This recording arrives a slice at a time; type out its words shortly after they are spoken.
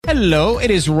Hello, it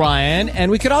is Ryan,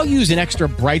 and we could all use an extra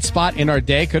bright spot in our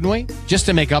day, couldn't we? Just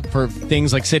to make up for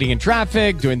things like sitting in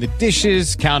traffic, doing the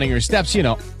dishes, counting your steps, you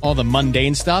know, all the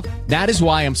mundane stuff. That is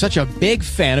why I'm such a big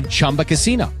fan of Chumba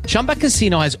Casino. Chumba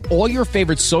Casino has all your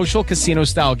favorite social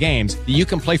casino-style games that you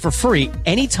can play for free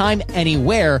anytime,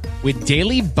 anywhere with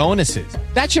daily bonuses.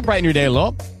 That should brighten your day a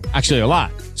little. Actually, a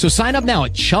lot. So sign up now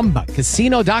at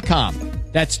ChumbaCasino.com.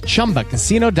 That's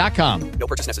ChumbaCasino.com. No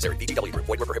purchase necessary. VGW Group.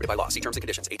 Void where prohibited by law. See terms and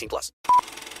conditions. 18+.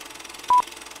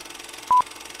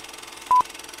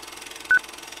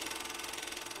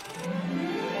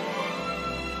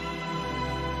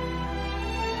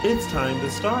 It's time to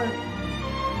start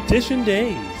Dishin'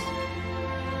 Days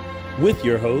with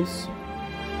your hosts,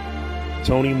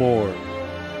 Tony Moore,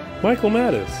 Michael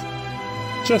Mattis,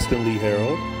 Justin Lee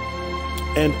Harold,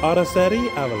 and Araceli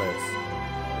Avalos.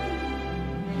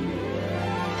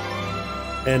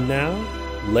 And now,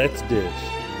 let's dish.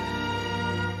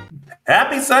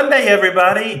 Happy Sunday,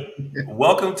 everybody.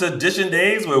 Welcome to Dishin'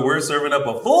 Days, where we're serving up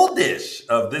a full dish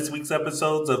of this week's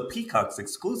episodes of Peacock's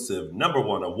exclusive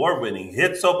 #1 award-winning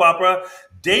hit soap opera,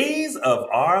 Days of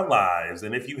Our Lives.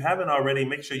 And if you haven't already,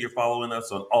 make sure you're following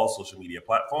us on all social media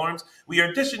platforms. We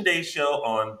are Dishin' Days Show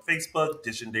on Facebook,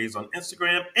 Dishin' Days on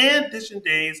Instagram, and Dishin'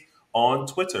 Days on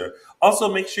Twitter. Also,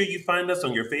 make sure you find us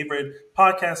on your favorite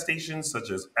podcast stations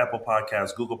such as Apple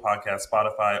Podcasts, Google Podcasts,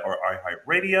 Spotify, or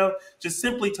iHeartRadio. Just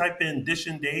simply type in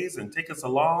Dishin' Days and take us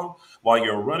along while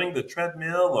you're running the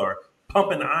treadmill or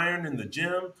pumping iron in the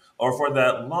gym or for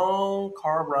that long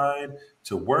car ride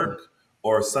to work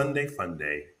or Sunday fun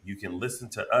day. You can listen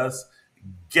to us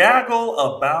gaggle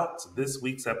about this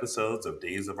week's episodes of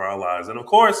Days of Our Lives. And of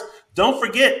course, don't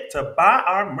forget to buy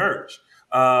our merch.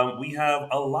 We have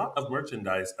a lot of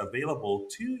merchandise available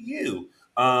to you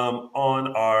on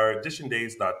our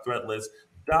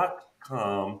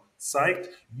dishindays.threadless.com site.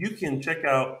 You can check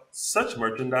out such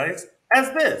merchandise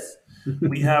as this.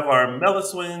 We have our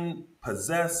Meliswin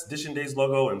Possess Dishin' Days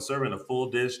logo and serving a full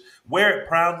dish. Wear it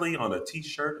proudly on a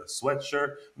t-shirt, a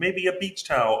sweatshirt, maybe a beach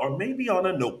towel, or maybe on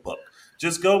a notebook.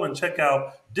 Just go and check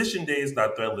out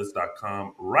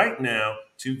dishindays.threadless.com right now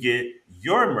to get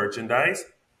your merchandise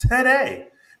today.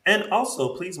 And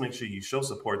also, please make sure you show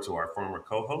support to our former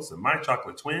co-host and my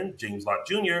chocolate twin, James Lott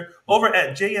Jr., over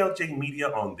at JLJ Media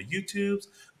on the YouTubes.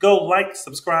 Go like,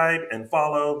 subscribe, and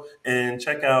follow, and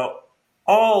check out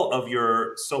all of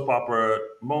your soap opera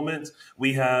moments.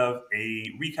 We have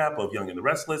a recap of Young and the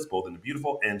Restless, Bold and the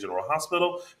Beautiful, and General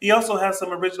Hospital. He also has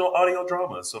some original audio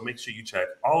dramas, so make sure you check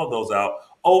all of those out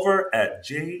over at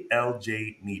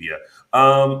JLJ Media.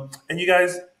 And you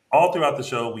guys, all throughout the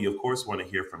show, we, of course, want to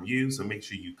hear from you, so make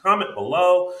sure you comment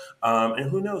below. And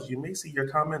who knows, you may see your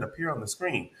comment appear on the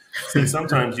screen. See,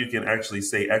 sometimes you can actually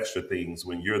say extra things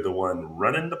when you're the one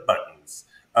running the buttons.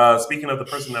 Speaking of the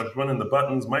person that's running the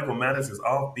buttons, Michael Mattis is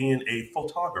off being a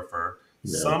photographer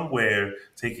somewhere,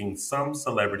 taking some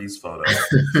celebrities' photos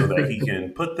so that he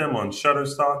can put them on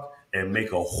Shutterstock and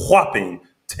make a whopping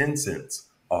 10 cents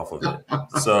off of it.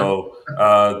 So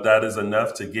that is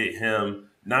enough to get him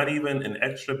not even an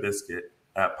extra biscuit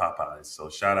at Popeyes. So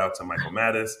shout out to Michael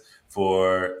Mattis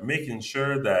for making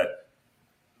sure that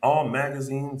all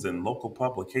magazines and local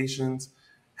publications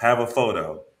have a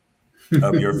photo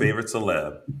of your favorite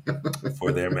celeb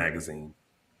for their magazine.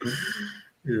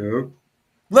 Yeah.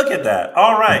 Look at that.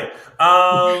 All right.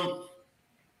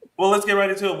 Well, let's get right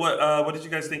into it. What did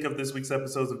you guys think of this week's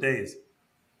episodes of Days?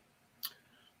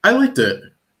 I liked it.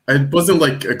 It wasn't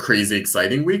like a crazy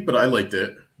exciting week, but I liked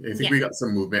it. I think we got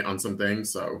some movement on some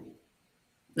things, so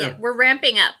yeah, we're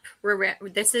ramping up.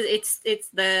 It's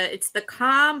the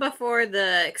calm before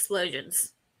the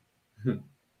explosions.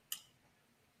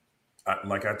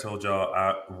 Like I told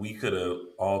y'all, we could have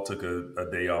all took a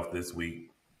day off this week.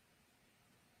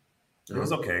 It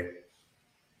was okay.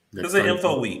 It was an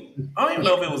info week. I don't even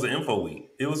know if it was an info week.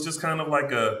 It was just kind of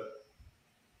like a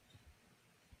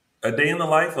day in the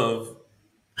life of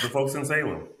the folks in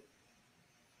Salem.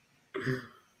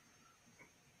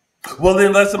 Well,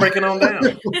 then let's break it on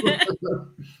down.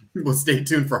 Well, stay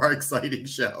tuned for our exciting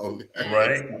show.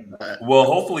 Right? Well,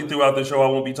 hopefully throughout the show I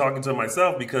won't be talking to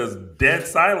myself because dead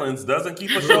silence doesn't keep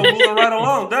a show moving right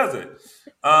along, does it?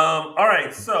 All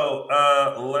right, so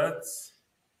let's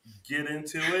get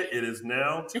into it. It is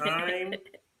now time.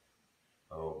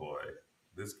 Oh, boy.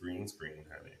 This green screen,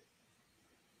 honey.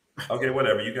 Okay,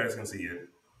 whatever. You guys can see it.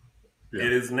 Yeah.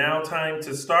 It is now time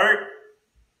to start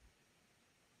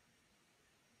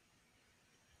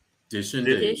Dishin'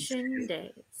 Days.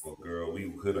 Well, girl, we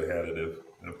could have had it if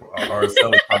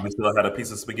Araceli probably still had a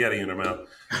piece of spaghetti in her mouth.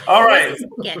 All right.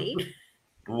 Spaghetti.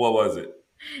 What was it?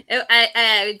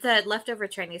 It's leftover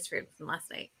Chinese food from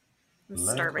last night. I'm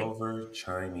starving. Leftover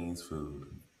Chinese food.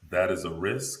 That is a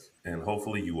risk, and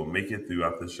hopefully you will make it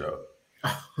throughout the show.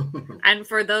 And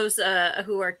for those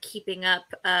who are keeping up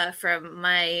from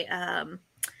my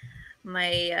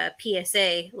my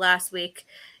PSA last week,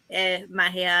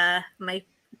 my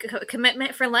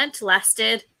commitment for Lent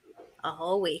lasted a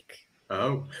whole week.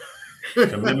 Oh.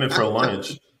 Commitment for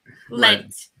lunch.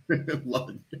 Lent.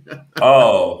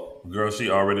 Oh, girl, she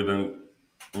already done.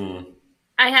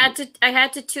 I had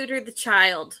to tutor the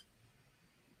child.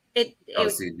 So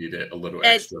you need it a little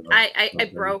extra. I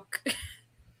broke.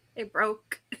 It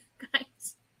broke,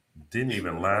 guys. Didn't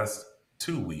even last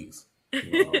 2 weeks.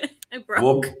 Wow. I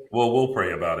broke. We'll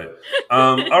pray about it.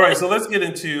 All right, so let's get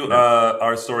into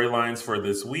our storylines for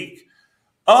this week.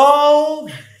 Oh,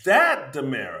 that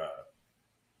Damara.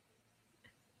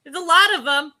 There's a lot of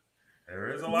them.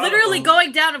 There is a lot. Literally of them.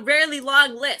 going down a really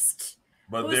long list.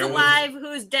 But who's alive?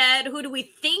 Who's dead? Who do we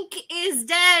think is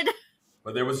dead?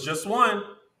 But there was just one.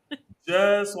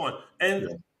 Just one.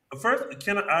 And first,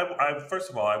 first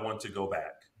of all, I want to go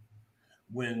back.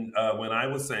 When I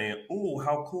was saying, "Ooh,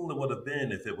 how cool it would have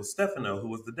been if it was Stefano who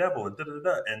was the devil," and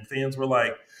and fans were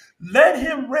like, "Let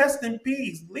him rest in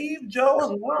peace. Leave Joe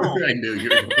alone." I knew you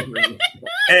were going to.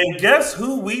 And guess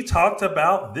who we talked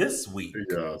about this week?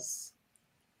 Yes.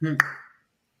 And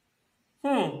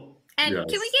Yes.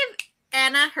 can we give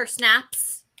Anna her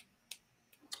snaps?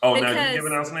 Oh, now you're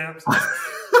giving out snaps?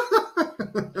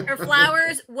 Her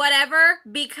flowers, whatever,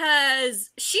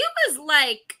 because she was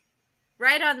like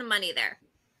right on the money there.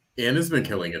 Anna's been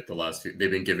killing it the last few.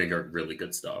 They've been giving her really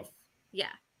good stuff.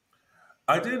 Yeah.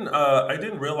 I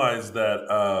didn't realize that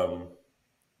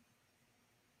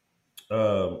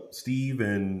Steve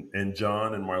and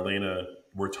John and Marlena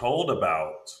were told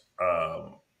about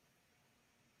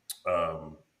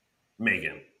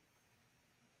Megan.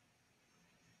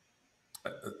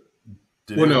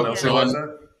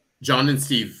 John and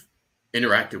Steve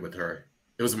interacted with her.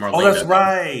 It was Marlena. Oh, that's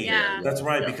right. Yeah. That's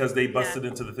right, because they busted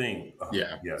into the thing.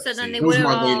 Yeah. So then it was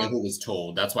Marlena who was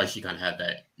told. That's why she kind of had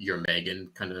that "you're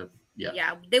Megan" kind of.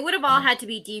 Yeah, they would have all had to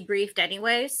be debriefed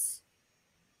anyways.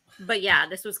 But yeah,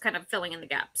 this was kind of filling in the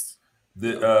gaps.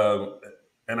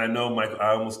 And I know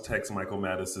I almost text Michael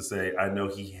Mattis to say I know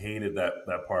he hated that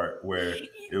part where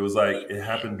it was like it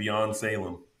happened beyond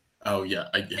Salem. Oh yeah,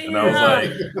 and I was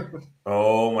like,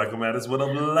 oh, Michael Mattis would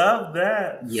have loved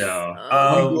that. Yeah.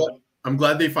 I'm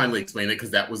glad they finally explained it, because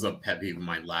that was a pet peeve of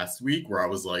mine last week, where I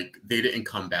was like, they didn't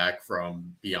come back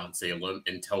from beyond Salem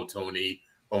and tell Tony,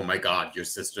 "Oh my God, your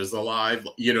sister's alive."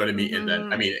 You know what I mean? And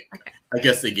then, I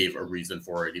guess they gave a reason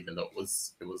for it, even though it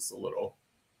was a little.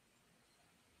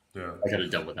 Yeah, I could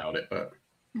have done without it, but.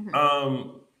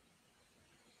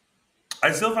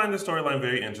 I still find the storyline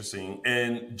very interesting,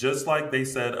 and just like they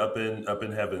said up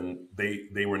in heaven,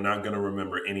 they were not going to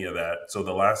remember any of that. So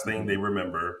the last thing they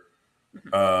remember,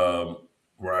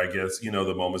 where I guess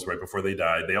the moments right before they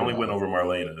died, they only went over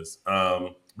Marlena's.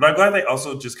 But I'm glad they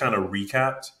also just kind of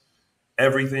recapped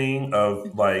everything of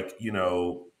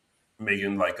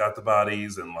Megan got the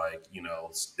bodies and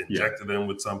injected them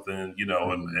with something,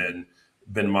 and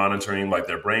been monitoring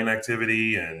their brain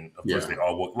activity, and of course they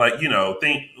all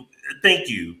thank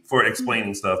you for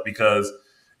explaining stuff, because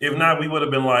if not, we would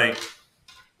have been like.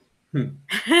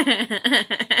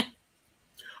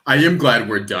 I am glad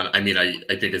we're done. I mean, I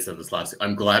think I said this last week.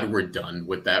 I'm glad we're done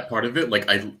with that part of it. Like,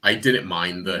 I didn't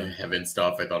mind the heaven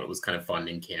stuff. I thought it was kind of fun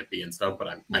and campy and stuff, but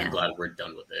I'm glad we're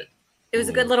done with it. It was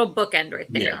a good little bookend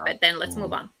right there. Yeah. But then let's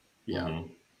move on. Yeah.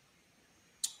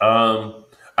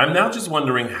 I'm now just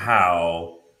wondering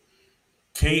how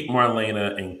Kate,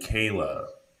 Marlena, and Kayla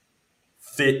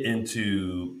fit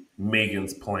into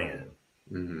Megan's plan.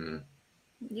 Mm-hmm.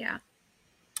 Yeah.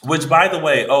 Which, by the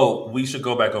way, we should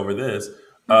go back over this.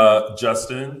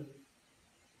 Justin,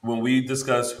 when we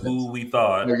discussed who we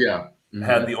thought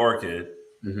had the orchid,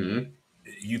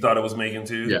 you thought it was Megan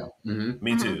too? Yeah. Mm-hmm.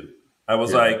 Me too. I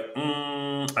was like,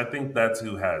 I think that's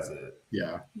who has it.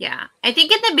 Yeah. Yeah. I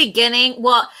think in the beginning,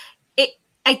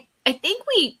 I think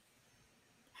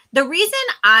the reason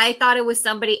I thought it was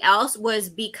somebody else was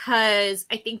because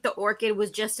I think the orchid was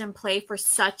just in play for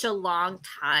such a long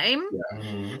time. Yeah.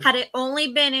 Mm-hmm. Had it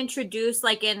only been introduced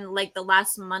in the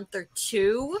last month or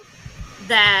two,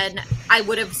 then I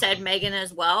would have said Megan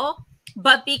as well.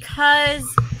 But because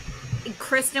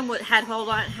Kristen had held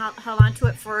on to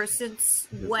it since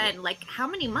when? How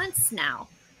many months now?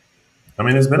 I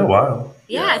mean, it's been a while.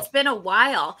 Yeah, it's been a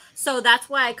while. So that's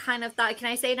why I kind of thought, can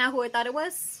I say now who I thought it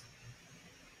was?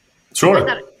 Sure. I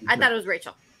thought it was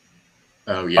Rachel.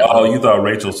 Oh, yeah. Oh, you thought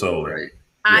Rachel sold it. Right.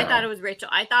 I thought it was Rachel.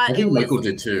 I think Michael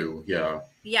did too. Yeah.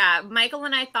 Yeah, Michael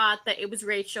and I thought that it was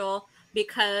Rachel.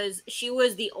 because she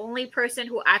was the only person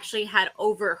who actually had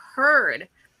overheard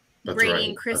Brady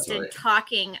and Kristen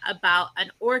talking about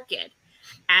an orchid.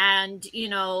 And,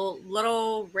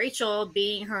 little Rachel,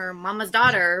 being her mama's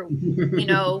daughter,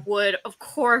 would, of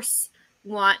course,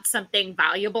 want something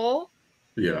valuable.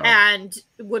 Yeah. And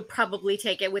would probably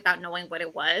take it without knowing what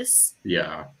it was.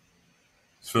 Yeah.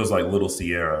 It feels like Little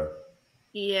Sierra.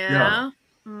 Yeah.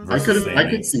 I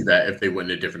could see that if they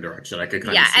went in a different direction. I could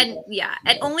kind of see that.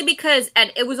 And only because,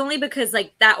 and it was only because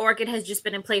like that orchid has just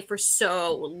been in play for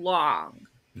so long.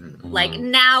 Mm-hmm. Like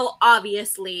now,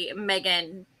 obviously,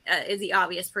 Megan is the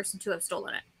obvious person to have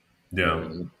stolen it. Yeah.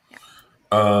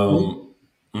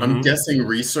 I'm guessing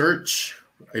research.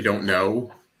 I don't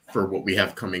know for what we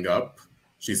have coming up.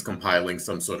 She's compiling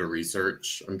some sort of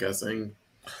research, I'm guessing.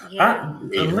 Yeah.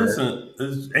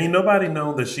 Listen, ain't nobody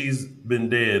known that she's been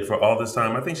dead for all this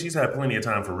time. I think she's had plenty of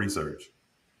time for research.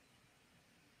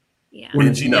 Yeah.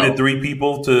 And she needed 3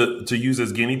 people to use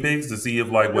as guinea pigs to see if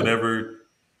like whatever.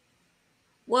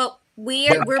 Well,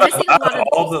 we're missing a lot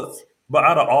of But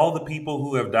out of all the people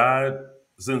who have died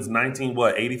since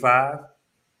 85?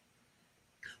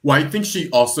 Well, I think she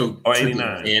also took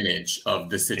 89. advantage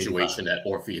of the situation that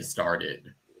Orpheus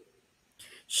started.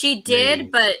 She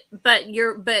did, but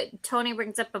Tony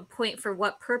brings up a point for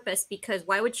what purpose? Because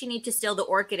why would she need to steal the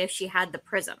orchid if she had the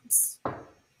prisms?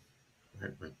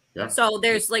 Yeah. So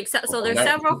there's there's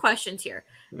several questions here.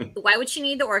 Why would she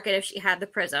need the orchid if she had the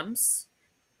prisms?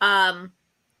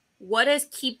 What is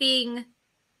keeping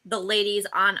the ladies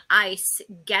on ice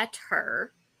get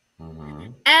her?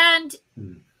 Mm-hmm. And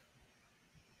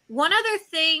one other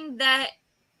thing that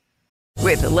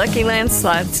with the Lucky Land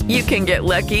Slots, you can get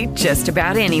lucky just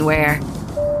about anywhere.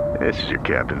 This is your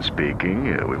captain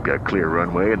speaking. We've got clear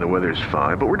runway and the weather's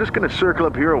fine, but we're just going to circle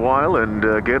up here a while and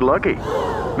get lucky.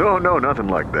 No, nothing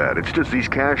like that. It's just these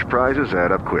cash prizes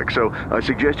add up quick. So I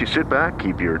suggest you sit back,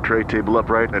 keep your tray table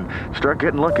upright, and start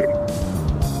getting lucky.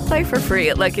 Play for free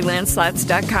at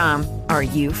LuckyLandSlots.com. Are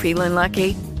you feeling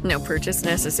lucky? No purchase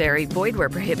necessary. Void where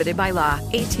prohibited by law.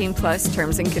 18+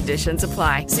 terms and conditions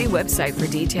apply. See website for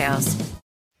details.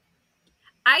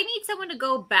 I need someone to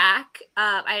go back.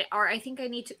 I think I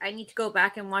need to go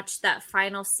back and watch that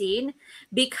final scene,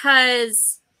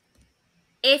 because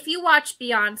if you watch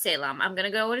Beyond Salem, I'm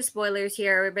gonna go into spoilers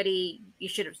here. Everybody, you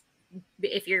should have,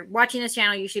 if you're watching this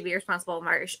channel, you should be responsible.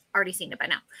 I've already seen it by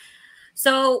now.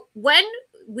 So when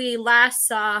we last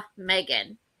saw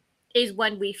Megan is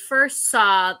when we first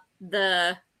saw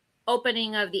the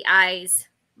opening of the eyes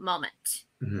moment.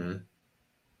 Mm-hmm.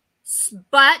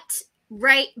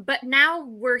 But now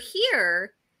we're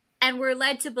here and we're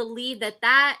led to believe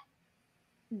that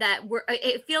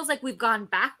it feels like we've gone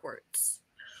backwards.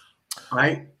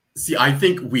 I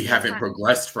think we haven't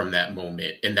progressed from that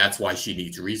moment, and that's why she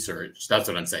needs research. That's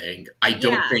what I'm saying. I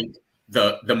don't think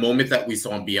the moment that we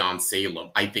saw in Beyond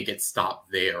Salem, I think it stopped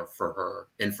there for her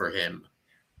and for him.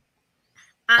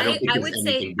 I would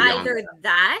say either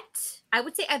that. I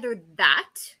would say either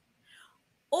that,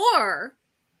 or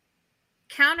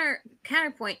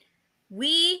counterpoint.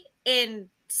 We in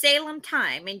Salem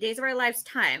time, in Days of Our Lives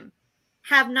time,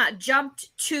 have not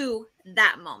jumped to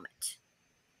that moment.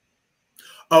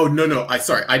 Oh no!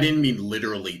 Sorry, I didn't mean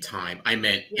literally time. I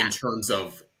meant in terms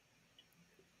of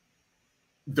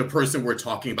the person we're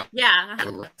talking about. Yeah.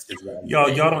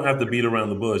 Y'all don't have to beat around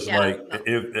the bush. Yeah. Like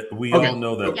if we all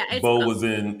know that Bo was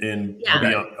in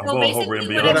Beyond. Well,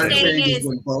 basically what I'm saying is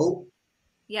when Bo.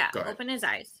 Yeah, open his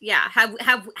eyes. Yeah,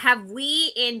 have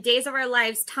we in Days of Our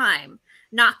Lives time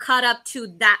not caught up to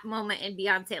that moment in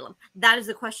Beyond Salem? That is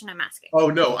the question I'm asking. Oh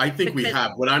no, I think we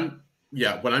have. What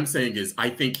I'm saying is I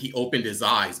think he opened his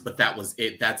eyes, but that was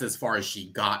it. That's as far as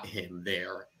she got him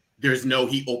there. There's no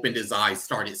he opened his eyes,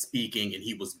 started speaking, and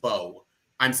he was Bo.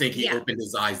 I'm saying he opened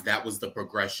his eyes. That was the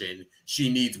progression.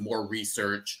 She needs more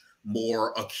research,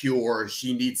 a cure.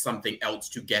 She needs something else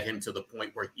to get him to the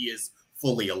point where he is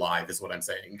fully alive, is what I'm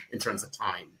saying, in terms of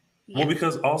time. Well,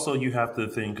 because also you have to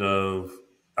think of,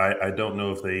 I don't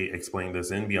know if they explained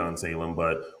this in Beyond Salem,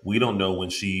 but we don't know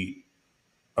when she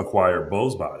acquired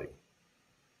Bo's body.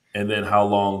 And then how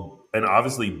long, and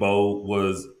obviously Bo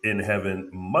was in heaven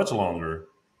much longer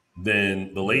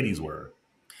than the ladies were.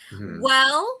 Mm-hmm.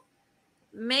 Well,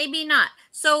 maybe not.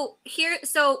 So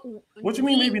what do you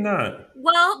mean maybe not?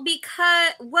 Well,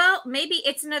 maybe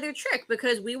it's another trick,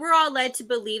 because we were all led to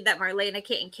believe that Marlena,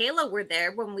 Kate, and Kayla were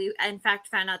there when we in fact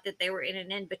found out that they were in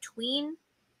an in-between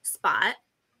spot.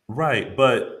 Right,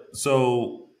 but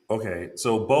Bo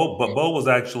was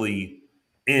actually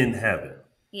in heaven.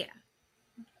 Yeah.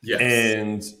 Yes.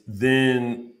 And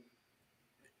then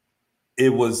it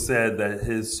was said that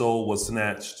his soul was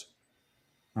snatched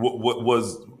what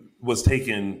was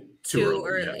taken too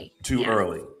early. Too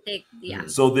early. Yeah.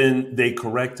 So then they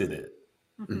corrected it.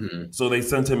 Mm-hmm. So they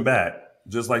sent him back,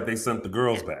 just like they sent the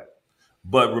girls back.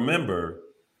 But remember,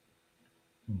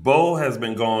 Bo has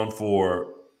been gone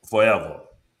for forever.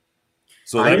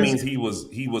 So that means he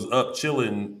was up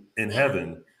chilling in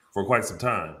heaven for quite some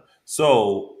time.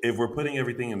 So if we're putting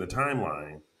everything in the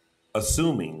timeline,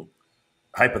 assuming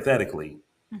hypothetically,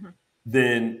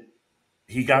 then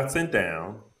he got sent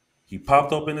down, he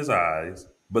popped open his eyes,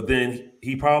 but then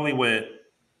he probably went,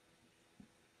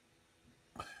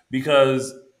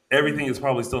 because everything is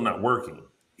probably still not working.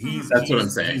 That's what I'm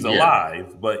saying. He's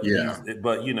alive, but Yeah.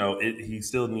 he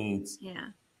still needs Yeah.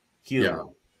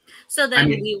 healing. So then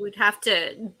we would have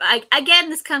to again.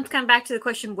 This comes back to the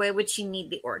question: where would she need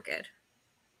the orchid?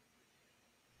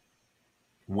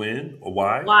 When or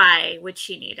why? Why would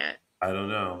she need it? I don't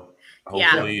know.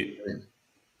 Hopefully,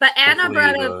 but Anna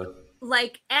brought up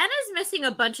Anna's missing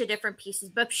a bunch of different pieces,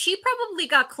 but she probably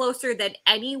got closer than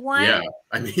anyone. Yeah,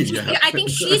 I mean, I think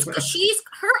she's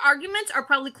her arguments are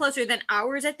probably closer than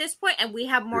ours at this point, and we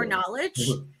have more knowledge.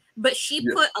 But she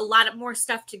put a lot of more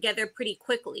stuff together pretty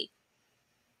quickly.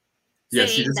 Yeah,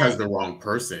 she just has the wrong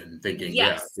person thinking.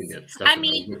 Yes. I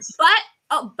mean,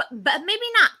 but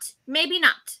maybe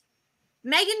not.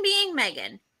 Megan being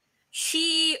Megan,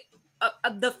 she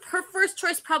her first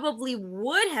choice probably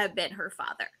would have been her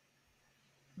father,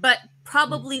 but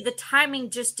probably the timing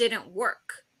just didn't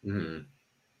work. Because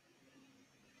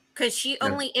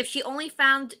if she only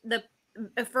found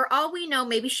for all we know,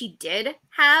 maybe she did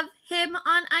have him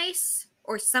on ice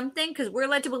or something. Because we're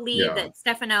led to believe that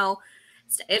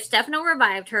if Stefano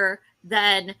revived her,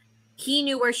 then he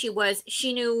knew where she was.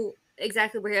 She knew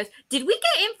exactly where he was. Did we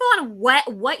get info on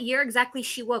what year exactly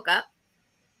she woke up?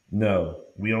 No,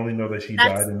 we only know that she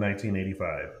died in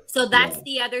 1985. So that's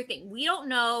the other thing. We don't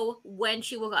know when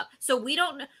she woke up. So we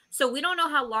don't know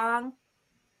how long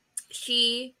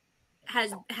she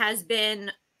has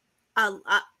been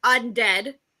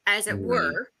undead, as it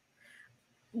were.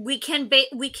 We can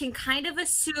kind of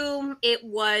assume it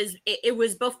was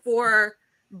before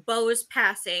Bo's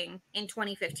passing in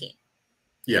 2015.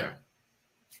 Yeah.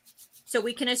 So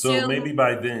we can assume. So maybe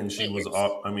by then she was.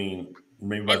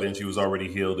 Maybe by then she was already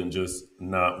healed and just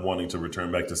not wanting to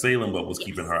return back to Salem, but was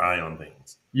keeping her eye on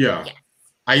things. Yeah. Yes.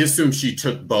 I assume she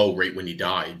took Bo right when he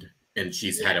died, and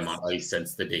she's had him on ice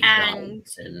since the day he died.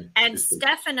 And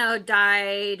Stefano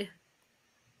died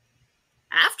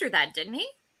after that, didn't he?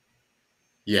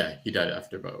 Yeah, he died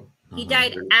after Bo. He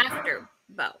died after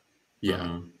Bo.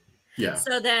 Yeah. Yeah.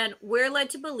 So then we're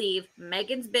led to believe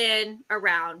Megan's been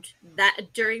around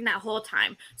during that whole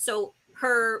time.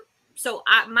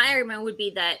 My argument would be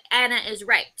that Anna is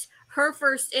right. Her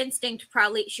first instinct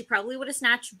she probably would have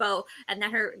snatched Bo, and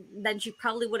then she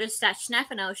probably would have snatched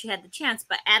Stefano if she had the chance.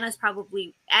 But Anna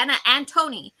and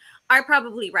Tony are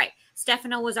probably right.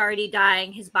 Stefano was already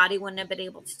dying; his body wouldn't have been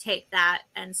able to take that,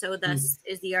 and so thus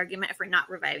is the argument for not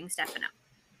reviving Stefano.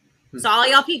 So all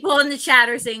y'all people in the chat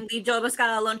are saying leave Joe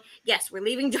Muscala alone. Yes, we're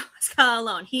leaving Joe Muscala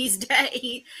alone. He's dead.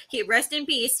 He rest in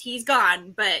peace. He's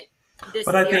gone. But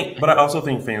I also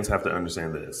think fans have to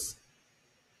understand this.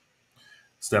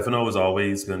 Stefano is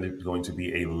always going to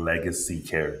be a legacy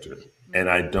character, and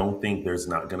I don't think there's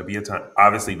not going to be a time.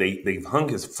 Obviously, they've hung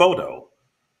his photo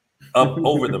up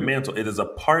over the mantle. It is a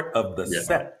part of the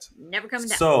set. Never coming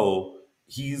down. So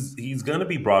he's going to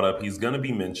be brought up. He's going to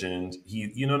be mentioned.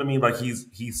 You know what I mean? Like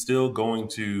he's still going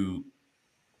to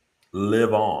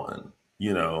live on.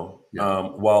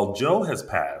 While Joe has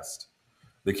passed,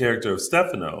 the character of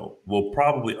Stefano will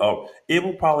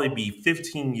probably be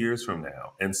 15 years from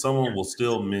now, and someone will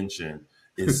still mention,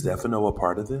 is Stefano a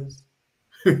part of this?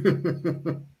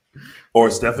 Or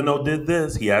Stefano did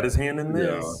this. He had his hand in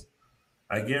this.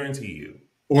 Yeah. I guarantee you.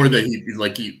 Or that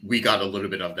we got a little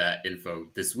bit of that info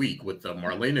this week with the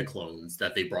Marlena clones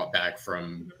that they brought back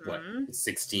from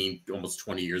 16, almost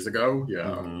 20 years ago.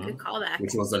 Yeah. Good callback.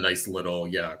 Which was a nice little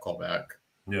callback.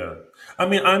 Yeah. I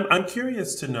mean, I'm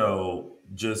curious to know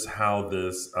just how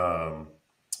this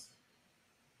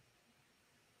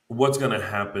what's going to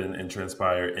happen and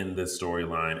transpire in this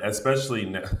storyline,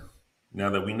 especially now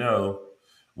that we know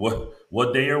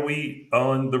what day are we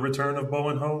on the return of Bo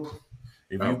and Hope.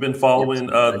 If you've been following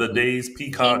the days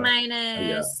Peacock,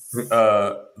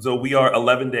 so we are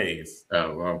 11 days.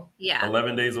 Oh wow! Yeah,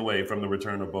 11 days away from the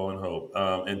return of Bo and Hope.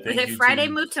 And thank you. Is it Friday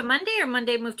moved to Monday or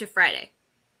Monday moved to Friday?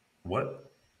 What?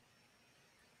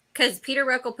 Because Peter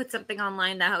Ruckel put something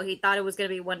online that how he thought it was going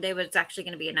to be one day, but it's actually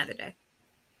going to be another day.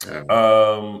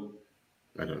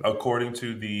 According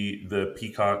to the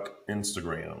Peacock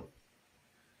Instagram,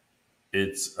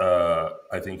 It's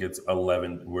I think it's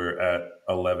 11. We're at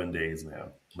 11 days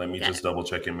now. Let me just double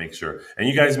check and make sure. And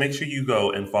you guys make sure you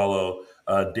go and follow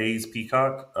Days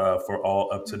Peacock for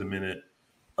all up to the minute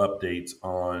updates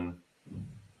on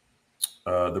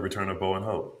the return of Bo and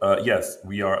Hope. Yes,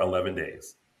 we are 11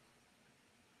 days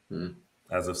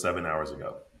as of 7 hours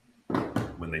ago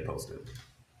when they posted.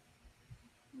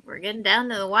 We're getting down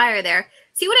to the wire there.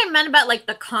 See what I meant about like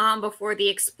the calm before the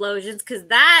explosions? Because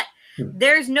that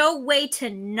there's no way to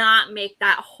not make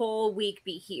that whole week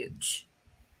be huge.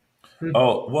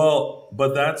 Oh, well,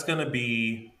 but that's going to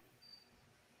be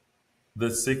the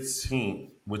 16th,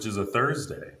 which is a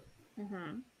Thursday.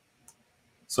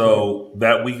 So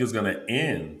that week is going to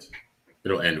end.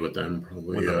 It'll end with them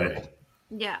probably.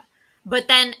 Yeah. But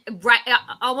then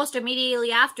almost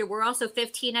immediately after, we're also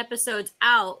 15 episodes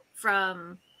out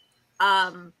from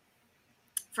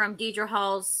Deidre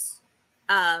Hall's,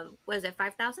 was it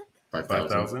 5,000?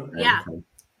 5,000? Yeah.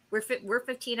 We're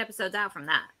 15 episodes out from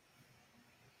that.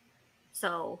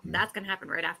 So that's going to happen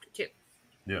right after, too.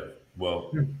 Yeah.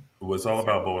 Well, it's all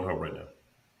about Bo and Hope right now.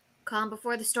 Calm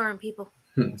before the storm, people.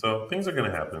 So things are going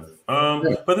to happen.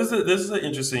 But this is an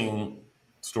interesting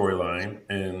storyline,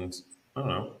 and I don't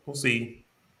know. We'll see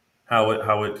how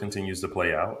it continues to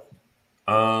play out.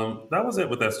 That was it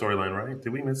with that storyline, right?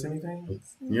 Did we miss anything?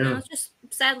 Yeah. No, it's just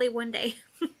sadly one day.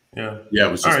 Yeah. Yeah,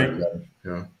 it was just all right.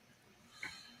 Yeah.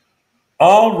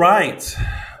 All right.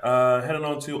 Heading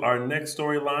on to our next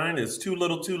storyline. It's Too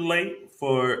Little Too Late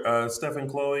for Steph and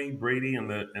Chloe, Brady, and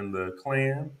the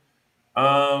clan.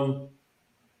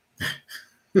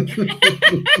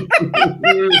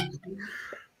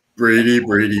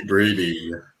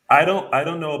 Brady. I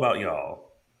don't know about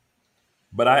y'all,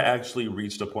 but I actually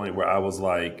reached a point where I was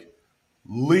like,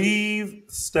 leave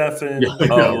Stefan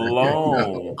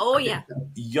alone. Oh yeah.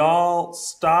 Y'all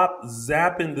stop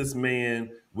zapping this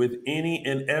man with any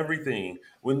and everything.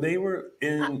 When they were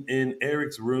in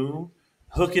Eric's room,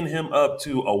 hooking him up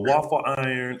to a waffle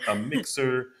iron, a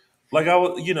mixer, like I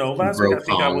was, last week I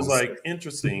think I was like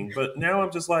interesting, but now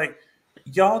I'm just like,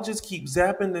 y'all just keep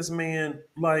zapping this man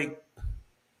like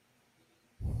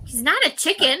he's not a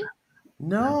chicken.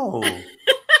 No.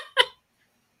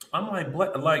 I'm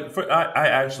I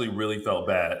actually really felt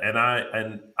bad, and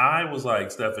I was like,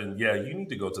 Stefan, yeah, you need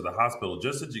to go to the hospital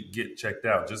just to get checked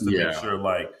out, just to make sure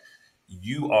like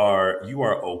you are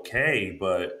okay.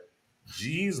 But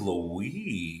geez,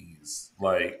 Louise,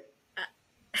 like,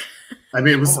 I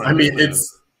mean,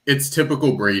 it's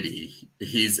typical Brady.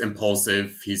 He's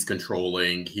impulsive. He's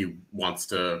controlling. He wants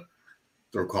to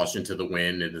throw caution to the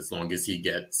wind, and as long as he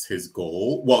gets his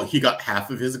goal, well, he got half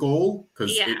of his goal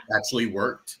because it actually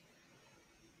worked.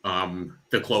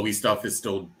 The Chloe stuff is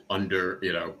still under,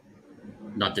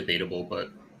 not debatable, but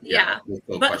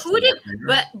but who did?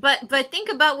 But think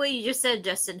about what you just said,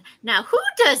 Justin. Now, who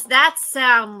does that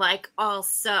sound like?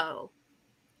 Also,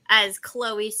 as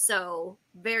Chloe so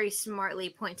very smartly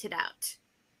pointed out,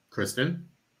 Kristen.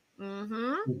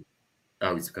 Mm-hmm.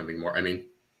 Oh, he's becoming more. I mean,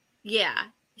 yeah.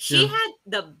 She had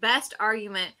the best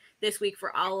argument this week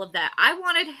for all of that. I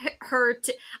really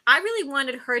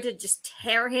wanted her to just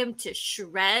tear him to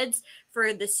shreds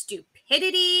for the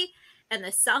stupidity and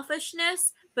the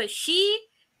selfishness, but she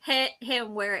hit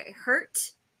him where it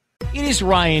hurt. It is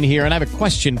Ryan here, and I have a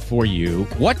question for you.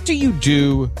 What do you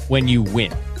do when you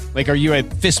win? Like, are you a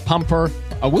fist pumper,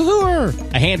 a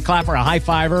woohooer, a hand clapper, a high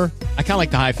fiver? I kind of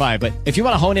like the high five, but if you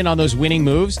want to hone in on those winning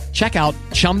moves, check out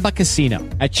Chumba Casino.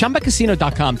 At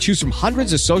ChumbaCasino.com, choose from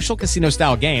hundreds of social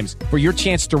casino-style games for your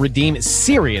chance to redeem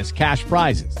serious cash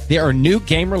prizes. There are new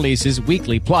game releases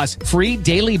weekly, plus free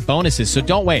daily bonuses, so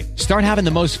don't wait. Start having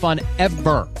the most fun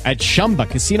ever at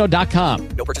ChumbaCasino.com.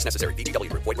 No purchase necessary. VGW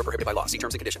Group. Void where prohibited by law. See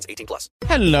terms and conditions. 18+.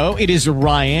 Hello, it is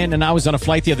Ryan, and I was on a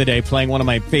flight the other day playing one of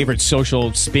my favorite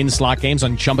social spin slot games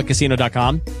on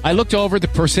ChumbaCasino.com. I looked over at the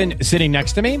person sitting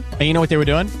next to me, and you know what they were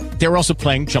doing? They were also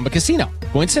playing Chumba Casino.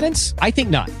 Coincidence? I think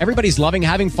not. Everybody's loving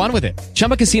having fun with it.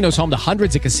 Chumba Casino is home to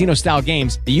hundreds of casino-style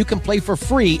games that you can play for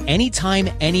free anytime,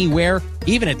 anywhere,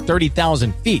 even at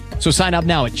 30,000 feet. So sign up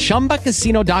now at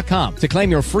ChumbaCasino.com to claim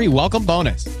your free welcome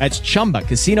bonus. That's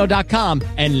ChumbaCasino.com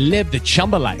and live the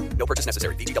Chumba life. No purchase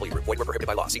necessary. VGW Group. Void where prohibited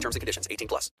by law. See terms and conditions.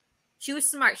 18+. She was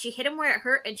smart. She hit him where it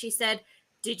hurt, and she said,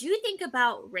 "Did you think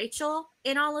about Rachel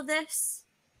in all of this?"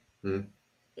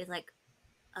 He's like,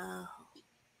 "Oh."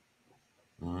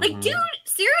 Like, dude,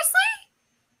 seriously?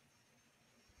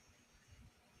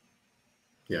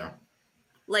 Yeah.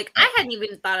 Like, I hadn't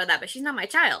even thought of that, but she's not my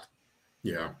child.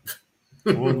 Yeah.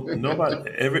 Well,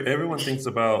 everyone thinks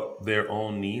about their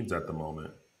own needs at the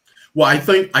moment. Well, I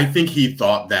think he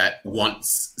thought that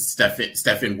once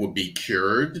Stefan would be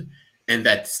cured and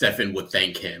that Stefan would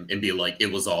thank him and be like, it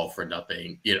was all for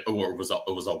nothing, or it was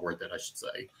all worth it, I should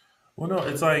say. Well, no,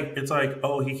 it's like,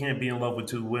 oh, he can't be in love with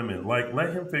two women. Like,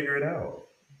 let him figure it out.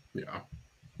 Yeah.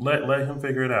 Let him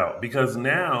figure it out. Because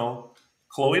now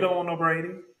Chloe don't want no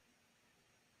Brady.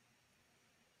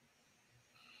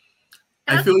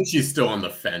 I feel like she's still on the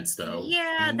fence, though.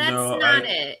 Yeah, that's not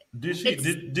it.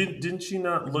 Didn't she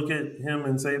not look at him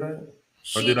and say that?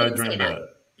 Or She did I didn't say dream that. that?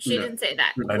 She didn't say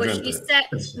that. I What dreamt she it. said,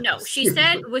 no, she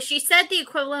said the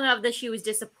equivalent of that she was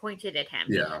disappointed at him.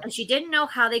 Yeah. And she didn't know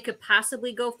how they could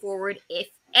possibly go forward if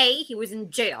A, he was in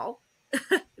jail,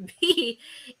 B,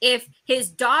 if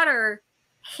his daughter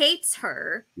hates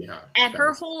her. Yeah. And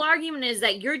her whole argument is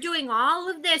that you're doing all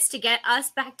of this to get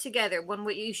us back together when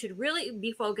what you should really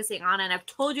be focusing on, and I've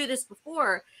told you this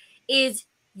before, is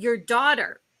your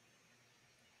daughter.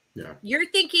 Yeah. You're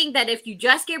thinking that if you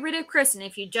just get rid of Kristen,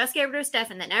 if you just get rid of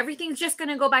Stefan, then everything's just going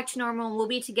to go back to normal and we'll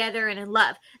be together and in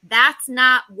love. That's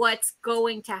not what's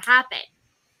going to happen.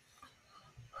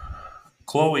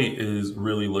 Chloe is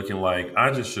really looking like,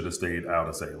 I just should have stayed out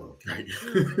of Salem.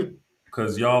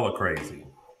 Because y'all are crazy.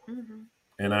 Mm-hmm.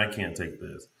 And I can't take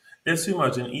this. It's too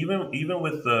much. And even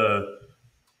with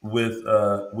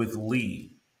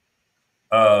Lee,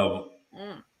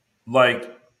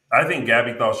 like, I think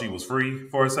Gabby thought she was free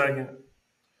for a second.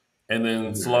 And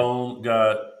then Sloan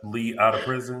got Lee out of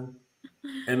prison.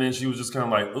 And then she was just kind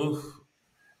of like, oof.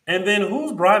 And then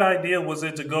whose bright idea was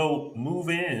it to go move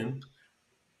in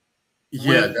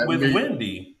with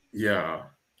Wendy? Yeah.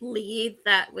 Lee,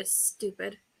 that was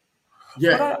stupid.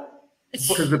 Yeah.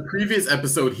 Because the previous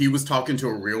episode, he was talking to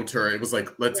a realtor. It was like,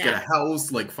 let's get a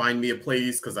house, like find me a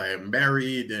place because I am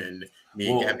married and me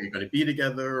and Gabby are going to be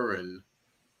together. And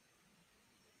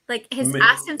like his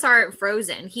assets aren't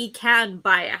frozen. He can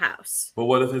buy a house. But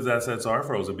what if his assets are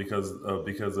frozen because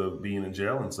of being in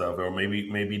jail and stuff? Or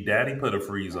maybe Daddy put a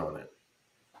freeze on it.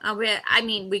 I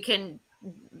mean, we can.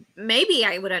 Maybe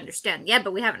I would understand. Yeah,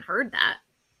 but we haven't heard that.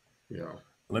 Yeah.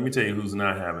 Let me tell you who's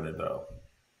not having it though.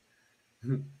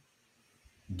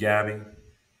 Gabby,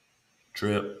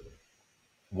 Trip,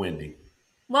 Wendy.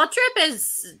 Well, Trip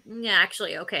is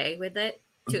actually okay with it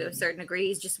to a certain degree.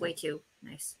 He's just way too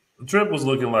nice. Trip was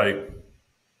looking like,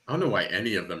 I don't know why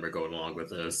any of them are going along with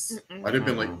this. I'd have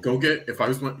been like, go get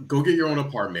your own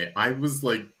apartment. I was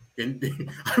like,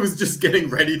 I was just getting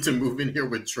ready to move in here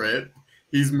with Trip.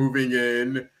 He's moving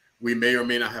in. We may or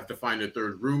may not have to find a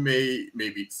third roommate,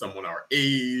 maybe someone our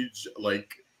age.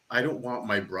 Like, I don't want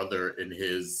my brother and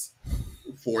his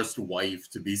forced wife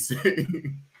to be sick.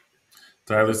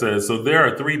 Tyler says, so there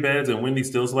are 3 beds and Wendy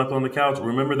still slept on the couch.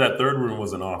 Remember that third room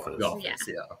was an office. The office,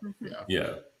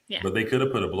 yeah. Yeah. But they could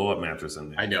have put a blow-up mattress in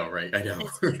there. I know, right? I know.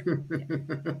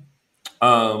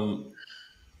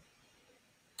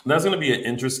 That's going to be an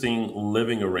interesting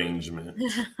living arrangement.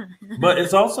 But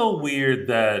it's also weird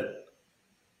that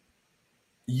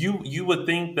you would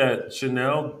think that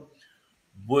Chanel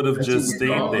would have just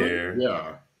stayed there.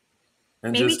 Yeah.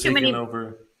 And maybe just taken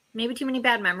over. Maybe too many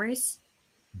bad memories.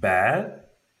 Bad?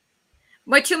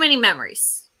 Way too many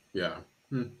memories. Yeah.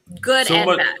 Good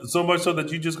and bad. So much so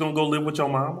that you just going to go live with your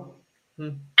mama?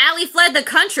 Allie fled the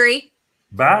country.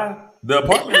 Bye. The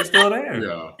apartment is still there.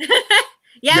 Yeah.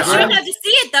 Yeah, she didn't have to see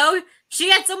it, though. She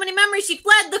had so many memories, she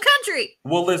fled the country.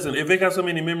 Well, listen, if it got so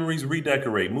many memories,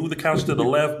 redecorate. Move the couch to the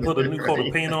left, put a new coat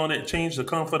of paint on it, change the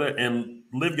comforter, and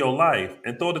live your life,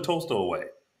 and throw the toaster away.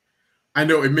 I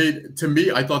know, it made, to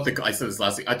me, I said this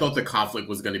last week, I thought the conflict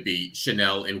was going to be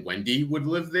Chanel and Wendy would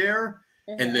live there,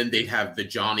 and then they'd have the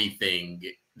Johnny thing.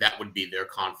 That would be their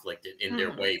conflict in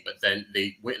their way, but then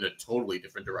they went in a totally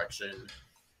different direction.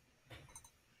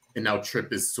 And now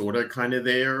Trip is sort of kind of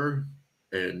there.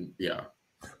 And yeah.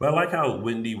 But I like how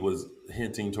Wendy was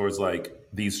hinting towards like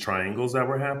these triangles that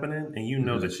were happening. And you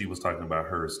know that she was talking about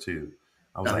hers too.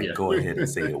 I was go ahead and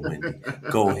say it, Wendy.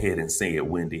 Go ahead and say it,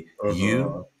 Wendy.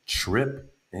 You, Trip,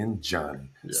 and Johnny.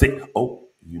 Say,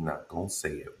 you're not going to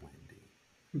say it,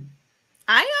 Wendy.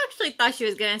 I actually thought she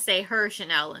was going to say her,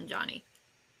 Chanel, and Johnny.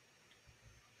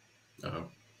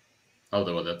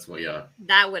 Although that's what,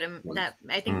 That would have,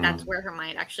 I think that's where her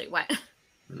mind actually went.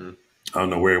 I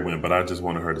don't know where it went, but I just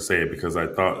wanted her to say it because I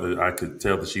thought that I could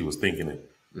tell that she was thinking it.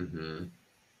 Mm-hmm.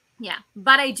 Yeah,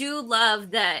 but I do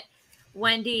love that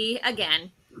Wendy,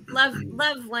 again, love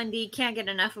Wendy, can't get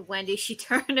enough of Wendy. She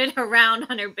turned it around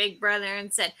on her big brother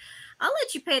and said, I'll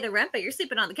let you pay the rent, but you're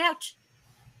sleeping on the couch.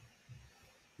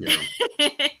 Yeah.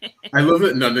 I love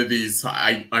that none of these,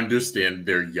 I understand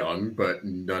they're young, but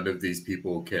none of these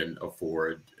people can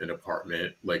afford an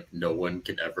apartment. Like, no one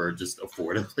can ever just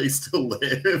afford a place to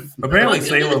live. Apparently,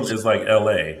 Salem is like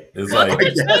LA. It's like, I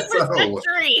guess so.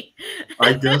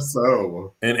 I guess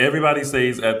so. And everybody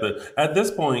stays at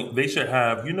this point, they should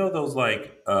have, those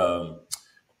like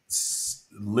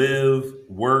live,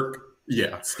 work,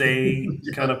 stay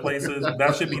kind of places.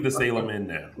 That should be the Salem Inn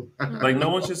now. Like, no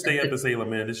one should stay at the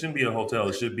Salem Inn. It shouldn't be a hotel.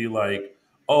 It should be like,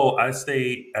 oh, I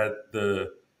stay at the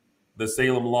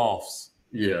Salem Lofts.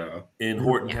 Yeah. In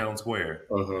Horton Town Square.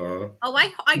 Uh-huh. Oh,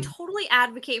 I totally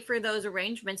advocate for those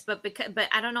arrangements, but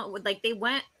I don't know, like they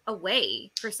went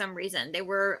away for some reason. They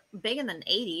were big in the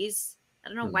 80s. I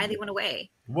don't know why they went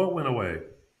away. What went away?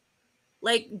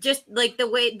 Like just like the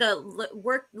way the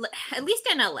work, at least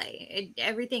in LA,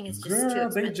 everything is just too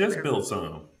expensive. They just built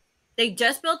some. They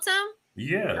just built some?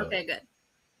 Yeah. Okay, good.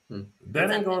 That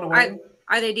ain't going away.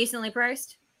 Are they decently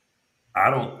priced?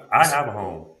 I have a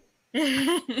home.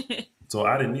 So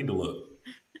I didn't need to look.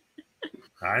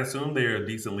 I assume they're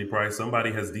decently priced.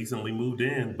 Somebody has decently moved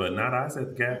in, but not us at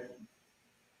the Gap.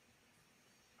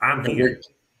 I'm here.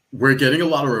 We're getting a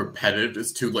lot of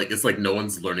repetitives too. Like, it's like no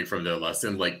one's learning from their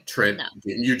lesson. Like, Trent,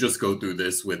 didn't you just go through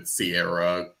this with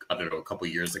Sierra, I don't know, a couple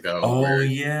years ago? Oh,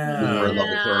 yeah. You were in love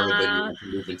with her, then you had to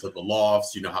move into the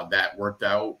lofts. You know how that worked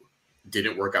out?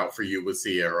 Didn't work out for you with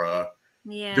Sierra.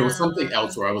 Yeah. There was something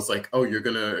else where I was like, oh, you're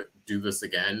going to do this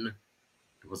again?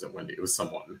 It wasn't Wendy. It was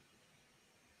someone.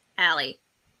 Allie.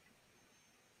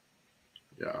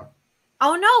 Yeah.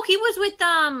 Oh, no. He was with,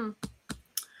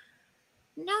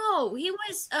 no, he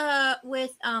was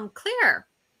with Claire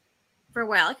for a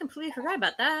while. I completely forgot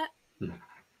about that.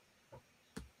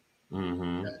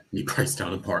 Mm-hmm. You priced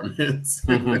down apartments.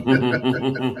 Hey,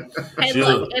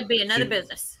 look, it'd be another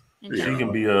business. She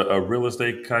can be a real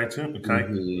estate tycoon.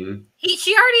 Mm-hmm.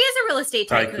 She already is a real estate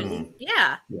tycoon.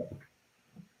 Yeah.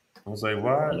 I was like,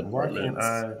 why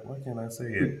can't I say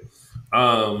it?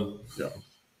 Yeah.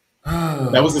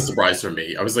 That was a surprise for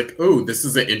me. I was like, oh, this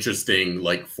is an interesting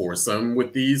like foursome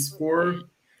with these four.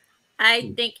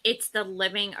 I think it's the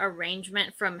living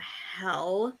arrangement from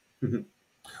hell.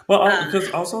 Well,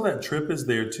 because also that Trip is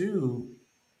there too.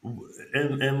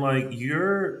 And like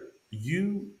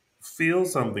you feel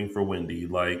something for Wendy.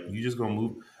 Like, you just gonna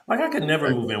move. Like, I could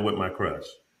never move in with my crush.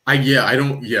 I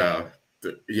don't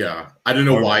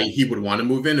know why he would want to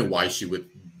move in and why she would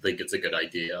think it's a good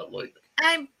idea. Like,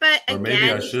 but or again,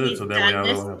 maybe I should, so that way I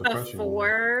this don't have a crush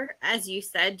before, as you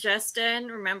said, Justin.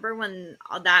 Remember when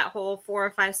that whole 4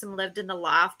 or 5-some lived in the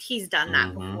loft? He's done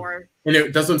that before.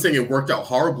 And that's what I'm saying. It worked out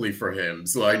horribly for him.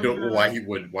 So I don't know why he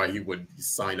would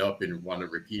sign up and want to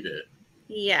repeat it.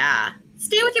 Yeah,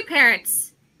 stay with your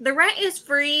parents. The rent is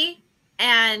free,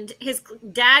 and his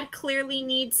dad clearly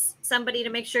needs somebody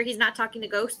to make sure he's not talking to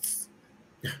ghosts.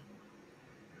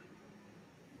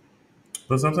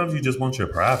 But sometimes you just want your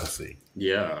privacy.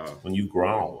 Yeah. When you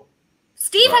grown.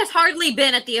 Steve has hardly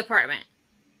been at the apartment.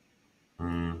 I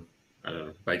don't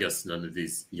know. I guess none of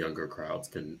these younger crowds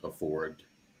can afford.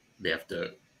 They have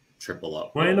to triple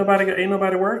up. Well, ain't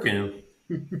nobody working.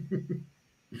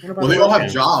 Well, they all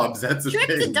have jobs. That's the Trip's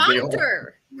thing. a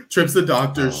doctor. Trip's a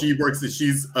doctor. She works.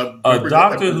 She's a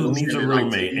doctor who needs a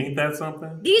roommate. Ain't that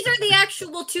something? These are the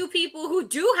actual two people who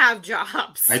do have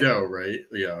jobs. I know, right?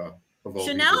 Yeah.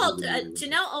 Chanel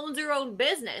owns her own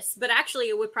business, but actually,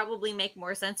 it would probably make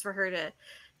more sense for her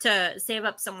to save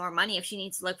up some more money if she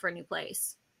needs to look for a new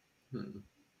place.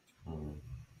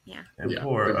 Yeah. And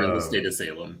poor the real estate of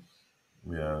Salem.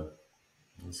 Yeah.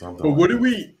 But what do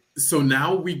we? So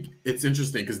now it's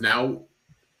interesting because now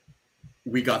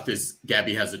we got this.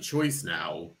 Gabby has a choice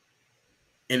now,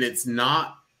 and it's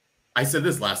not. I said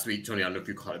this last week, Tony. I don't know if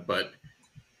you caught it, but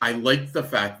I like the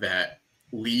fact that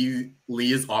Lee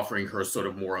is offering her sort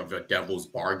of more of a devil's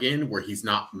bargain, where he's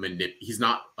not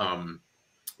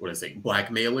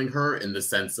blackmailing her in the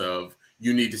sense of,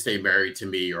 you need to stay married to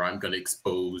me or I'm going to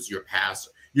expose your past.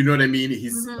 You know what I mean?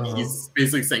 He's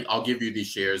basically saying, I'll give you these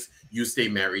shares, you stay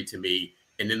married to me,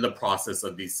 and in the process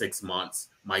of these 6 months,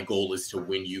 my goal is to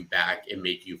win you back and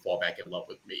make you fall back in love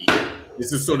with me.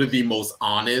 This is sort of the most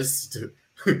honest,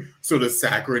 sort of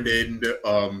saccharine,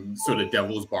 sort of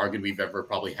devil's bargain we've ever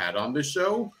probably had on this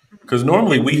show. Because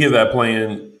normally we hear that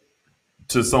playing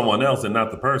to someone else and not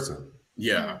the person.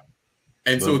 Yeah.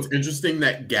 And so it's interesting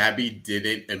that Gabby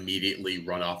didn't immediately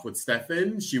run off with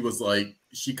Stefan. She was like,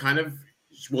 she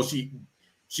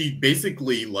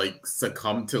basically like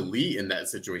succumbed to Lee in that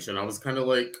situation. I was kind of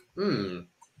like,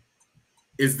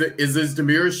 is this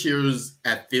Demira Shears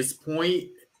at this point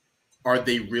are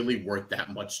they really worth that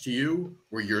much to you?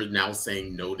 Where you're now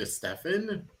saying no to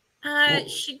Stefan?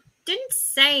 She didn't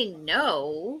say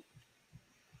no.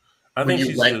 I When think you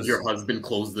she's let just, your husband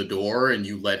close the door and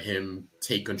you let him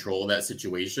take control of that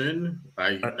situation.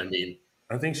 I mean,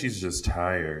 I think she's just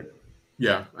tired.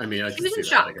 yeah. I mean, I She can was see in that,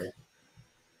 shock. I guess.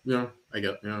 Yeah, I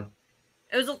get. Yeah.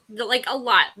 It was like a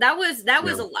lot. That was Yeah.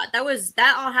 a lot.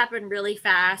 That all happened really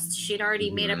fast. She'd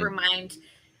already made up her mind.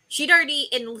 She'd already,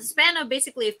 in the span of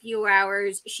basically a few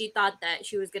hours, she thought that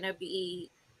she was going to be,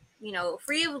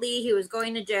 free of Lee. He was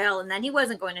going to jail, and then he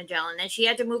wasn't going to jail, and then she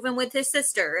had to move in with his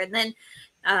sister, and then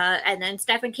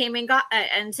Stefan came and got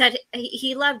and said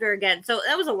he loved her again. So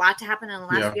that was a lot to happen in the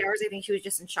last few hours. I think she was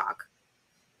just in shock.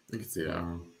 I can see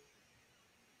that.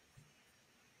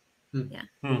 Yeah.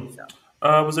 So.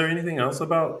 Was there anything else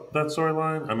about that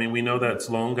storyline? I mean, we know that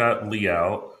Sloan got Lee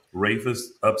out. Rafe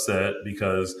is upset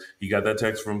because he got that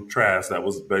text from Trask that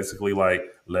was basically like,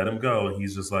 let him go. And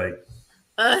he's just like,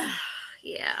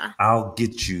 yeah. I'll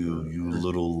get you, you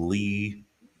little Lee.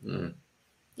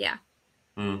 Yeah.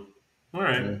 All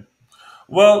right.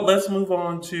 Well, let's move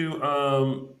on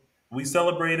to we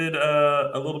celebrated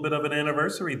a little bit of an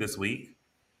anniversary this week.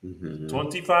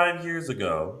 25 years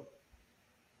ago,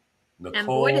 And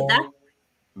boy, did Nicole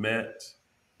met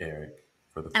Eric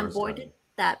for the first time. And boy, did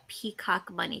that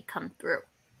peacock money come through.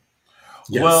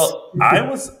 Yes. Well,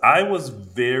 I was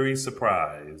very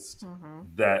surprised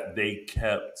that they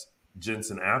kept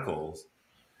Jensen Ackles,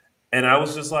 and I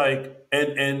was just like,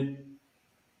 and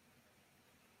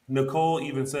Nicole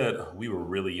even said we were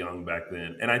really young back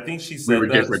then, and I think she said we were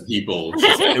that, different people.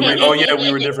 oh yeah,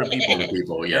 we were different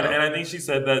people. Yeah. And I think she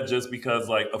said that just because,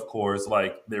 like, of course,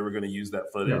 like they were going to use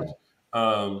that footage.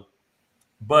 Yeah.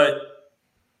 But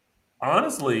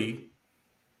honestly,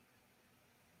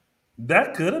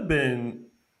 that could have been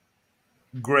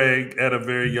Greg at a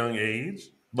very young age.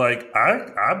 Like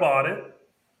I bought it.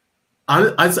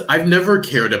 I've never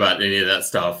cared about any of that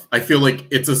stuff. I feel like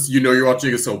it's you're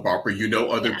watching a soap opera.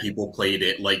 Other people played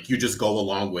it. Like you just go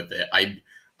along with it.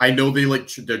 I know they're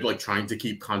like trying to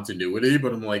keep continuity,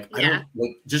 but I'm like, I don't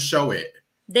like just show it.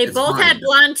 They both had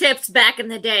blonde tips back in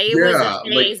the day. It was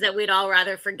the days that we'd all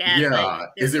rather forget. Yeah,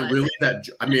 is it really that?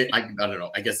 I mean, I don't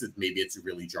know. I guess maybe it's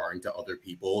really jarring to other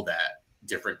people that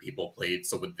different people played,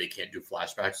 so they can't do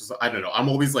flashbacks. So I don't know. I'm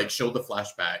always like, show the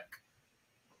flashback,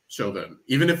 show them,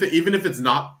 even if it's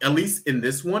not. At least in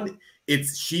this one,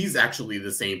 she's actually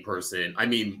the same person. I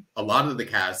mean, a lot of the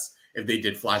cast, if they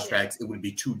did flashbacks, it would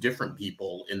be two different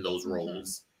people in those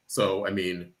roles. So I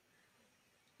mean.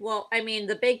 Well, I mean,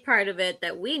 the big part of it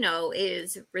that we know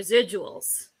is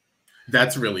residuals.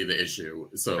 That's really the issue.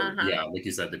 So, yeah, like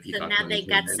you said, the peacock. So now they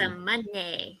got some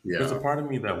money. Yeah. There's a part of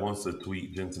me that wants to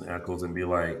tweet Jensen Ackles and be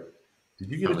like,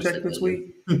 did you get a check this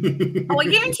week? Oh, I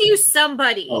guarantee you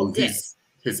somebody did.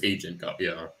 His agent got,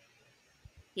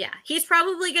 Yeah, he's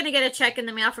probably going to get a check in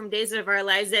the mail from Days of Our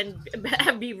Lives and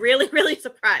be really, really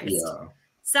surprised. Yeah.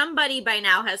 Somebody by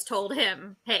now has told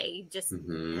him, hey, just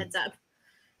heads up.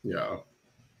 Yeah.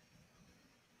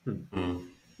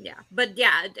 Yeah, but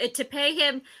to pay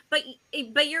him, but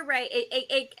you're right.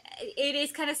 It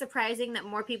is kind of surprising that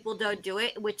more people don't do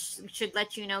it, which should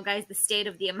let you know, guys, the state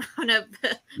of the amount of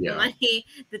money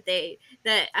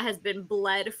that has been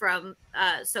bled from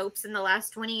soaps in the last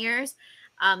 20 years,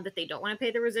 that they don't want to pay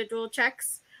the residual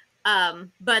checks.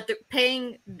 But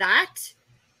paying that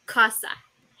costs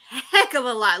a heck of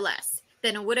a lot less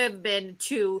than it would have been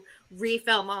to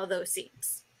refilm all those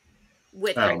scenes.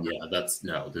 There's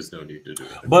no need to do it.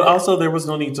 But also, there was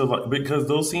no need to, because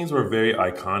those scenes were very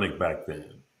iconic back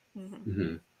then.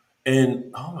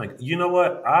 And oh my, you know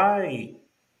what? I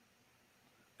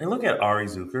look at Ari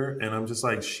Zucker and I'm just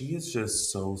like, she is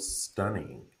just so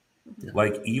stunning.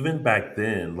 Like even back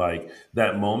then, like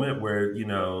that moment where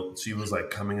she was like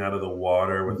coming out of the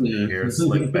water with her hair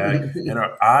slicked back, and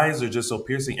her eyes are just so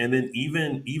piercing. And then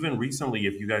even recently,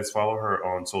 if you guys follow her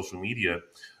on social media.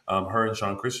 Her and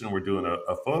Sean Christian were doing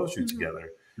a photo shoot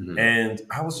together. And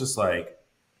I was just like,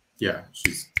 yeah,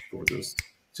 she's gorgeous.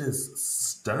 Just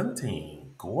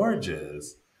stunning,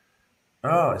 gorgeous.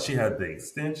 Oh, she had the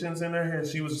extensions in her hair.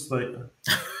 She was just like,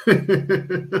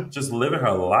 just living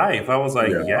her life. I was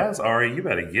like, yes, Ari, you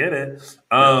better get it.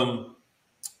 But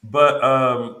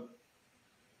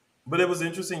it was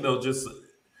interesting though. Just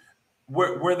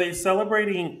were they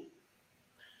celebrating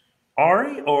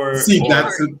Ari or? See,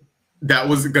 that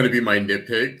was going to be my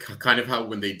nitpick. Kind of how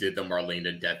when they did the Marlene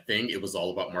and Death thing, it was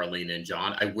all about Marlene and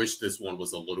John. I wish this one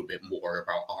was a little bit more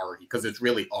about Ari, because it's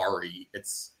really Ari.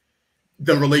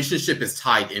 The relationship is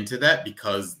tied into that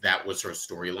because that was her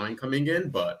storyline coming in.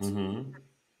 But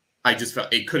I just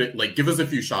felt it couldn't like give us a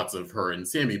few shots of her and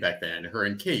Sammy back then, her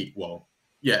and Kate. Well,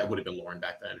 yeah, it would have been Lauren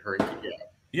back then. Her and Kate, yeah.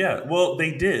 Yeah, well,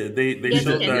 they did. They Yes,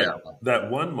 showed they did.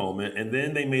 that one moment, and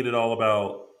then they made it all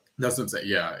about That's what I'm saying.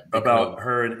 Yeah, about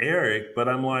her and Eric. But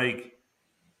I'm like,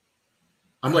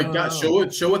 God,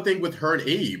 show a thing with her and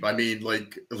Abe. I mean,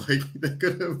 like they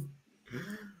could have,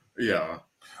 yeah.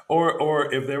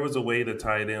 Or if there was a way to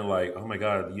tie it in, like, oh my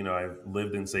God, you know, I've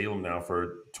lived in Salem now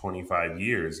for 25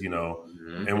 years, you know,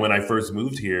 and when I first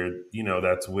moved here, you know,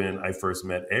 that's when I first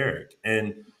met Eric,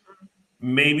 and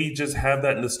maybe just have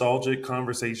that nostalgic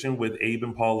conversation with Abe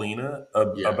and Paulina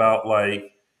about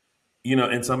like, you know,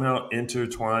 and somehow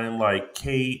intertwine like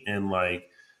Kate and like,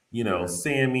 you know,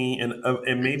 Sammy and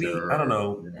maybe Victor, I don't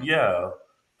know,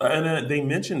 and then they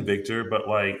mentioned Victor, but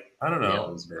like I don't know,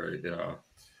 it was very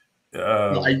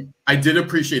I did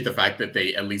appreciate the fact that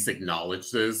they at least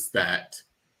acknowledged this, that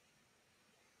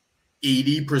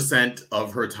 80%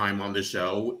 of her time on the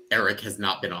show, Eric has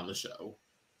not been on the show.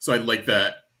 So I like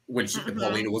that when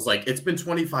Paulina was like, it's been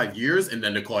 25 years, and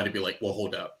then Nicole had to be like, well,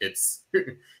 hold up. It's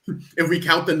if we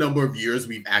count the number of years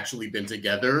we've actually been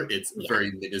together, it's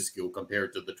very minuscule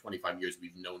compared to the 25 years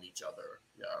we've known each other.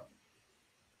 Yeah.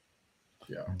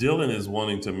 Dylan is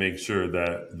wanting to make sure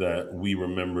that we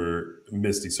remember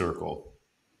Misty Circle.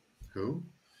 Who?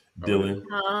 Dylan.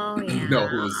 Oh yeah. No,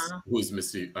 who's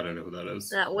Misty? I don't know who that is.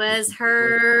 That was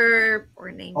her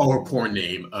poor name. Oh, her poor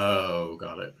name. Oh,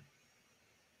 got it.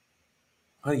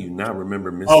 How do you not remember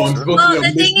Misty Circle? Circle? Well,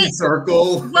 the thing is,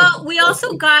 Circle. Well, we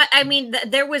also got. I mean,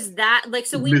 there was that. Like,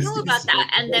 so we knew about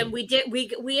that, and then we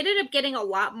ended up getting a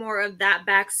lot more of that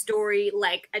backstory,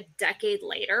 like a decade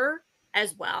later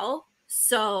as well.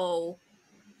 So,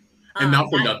 and not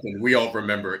for nothing, we all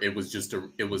remember it was just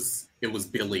it was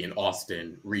Billy and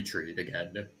Austin retreated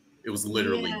again. It was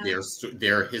literally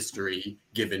their history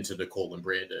given to Nicole and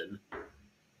Brandon.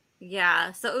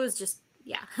 Yeah, so it was just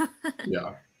yeah.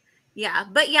 Yeah,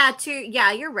 but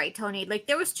you're right, Tony. Like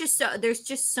there's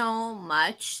just so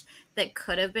much that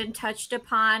could have been touched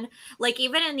upon. Like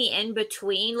even in the in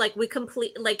between, like we completely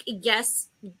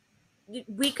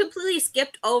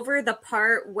skipped over the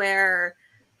part where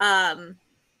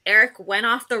Eric went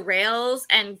off the rails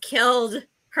and killed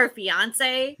her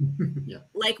fiance.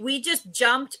 Like we just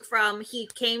jumped from he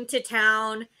came to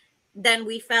town, then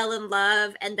we fell in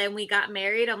love, and then we got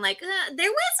married. I'm like, there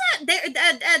was some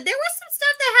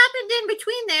stuff that happened in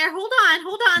between there. Hold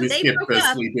on. We skipped the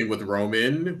sleeping with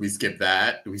Roman. We skipped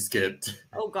that. We skipped.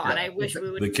 Oh God, I wish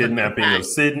we would. The kidnapping of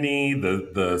Sydney.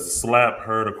 The slap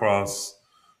heard across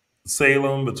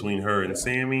Salem between her and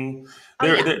Sammy.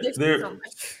 There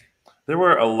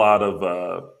were a lot of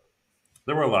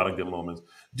good moments.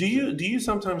 Do you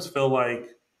sometimes feel like,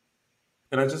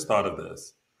 and I just thought of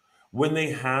this, when they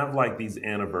have like these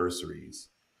anniversaries,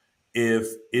 if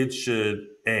it should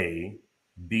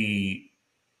be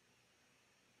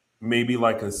maybe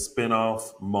like a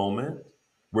spin-off moment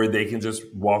where they can just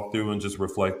walk through and just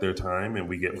reflect their time and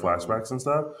we get flashbacks and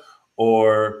stuff?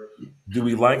 Or do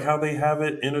we like how they have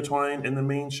it intertwined in the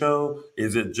main show?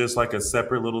 Is it just like a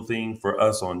separate little thing for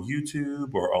us on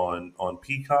YouTube or on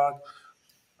Peacock?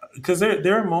 Because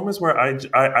there are moments where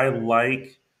I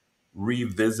like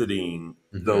revisiting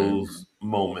those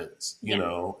moments, you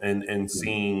know, and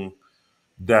seeing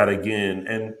that again.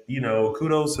 And, you know,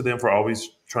 kudos to them for always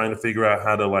trying to figure out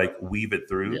how to like weave it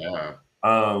through. Yeah.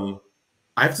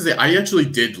 I have to say, I actually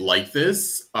did like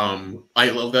this. I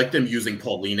like them using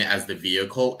Paulina as the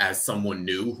vehicle, as someone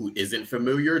new who isn't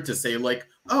familiar, to say like,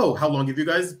 oh, how long have you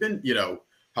guys been,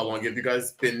 how long have you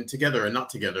guys been together and not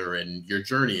together, and your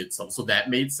journey itself. So that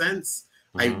made sense.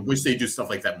 I wish they do stuff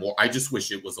like that more. I just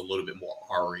wish it was a little bit more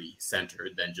Ari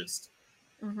centered than just,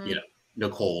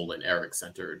 Nicole and Eric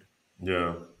centered.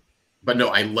 Yeah. But no,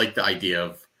 I like the idea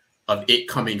of it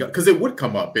coming up, because it would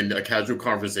come up in a casual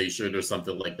conversation or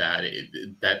something like that.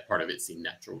 That part of it seemed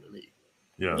natural to me.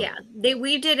 Yeah. They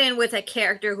weaved it in with a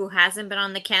character who hasn't been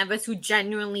on the canvas, who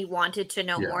genuinely wanted to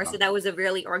know more. So that was a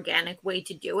really organic way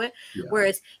to do it. Yeah.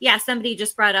 Whereas, somebody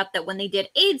just brought up that when they did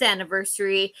Abe's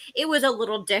anniversary, it was a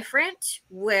little different,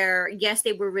 where, yes,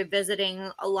 they were revisiting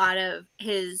a lot of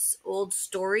his old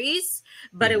stories,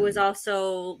 but it was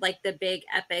also like the big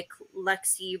epic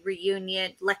Lexi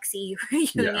reunion.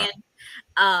 Yeah.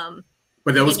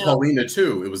 But that was Paulina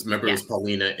too. It was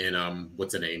Paulina in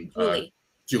what's her name?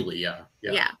 Julie, yeah.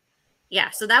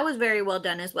 So that was very well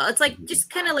done as well. It's like just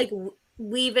kind of like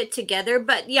weave it together.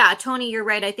 But Tony, you're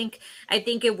right. I think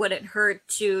it wouldn't hurt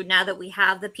to, now that we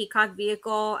have the Peacock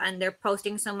vehicle and they're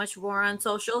posting so much more on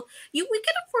social, we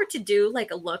can afford to do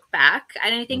like a look back.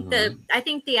 And I think I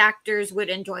think the actors would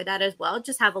enjoy that as well.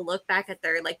 Just have a look back at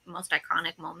their like most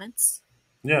iconic moments.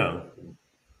 Yeah,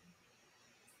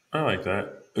 I like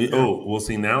that. Oh, well,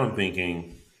 see, now I'm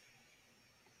thinking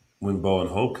when Bo and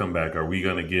Hope come back, are we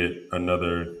going to get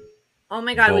another Oh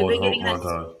my god, we've Bo and been Hope getting that,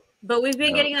 montage? but we've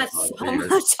been Yeah, getting that so figures.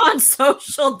 much on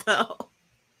social though.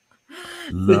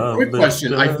 So, quick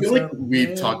question. I feel like doesn't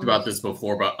we've talked end. about this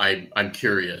before, but I'm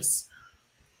curious.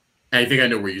 And I think I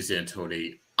know where you stand,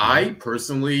 Tony. I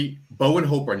personally, Bo and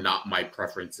Hope are not my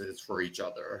preferences for each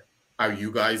other. Are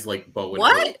you guys like Bo and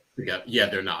What? Hope together? Yeah,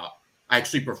 they're not. I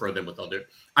actually prefer them with other.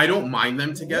 I don't mind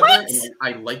them together, What? and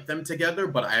I like them together,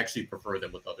 but I actually prefer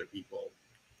them with other people.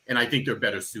 And I think they're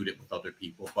better suited with other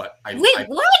people. But Wait,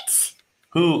 what?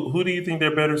 Who do you think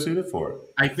they're better suited for?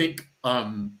 I think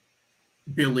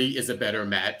Billy is a better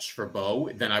match for Bo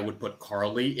than I would put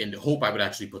Carly, and Hope I would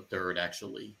actually put third,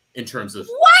 actually, in terms of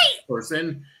What?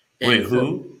 person. And Wait,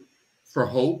 who? For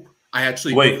Hope, I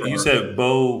actually Wait, prefer you said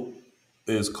Bo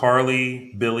is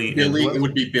Carly, Billy, Billy. and It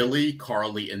would be Billy,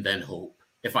 Carly, and then Hope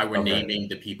if I were Okay. naming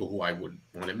the people who I would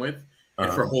want him with. And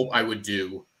Uh-huh. for Hope, I would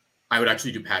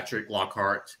actually do Patrick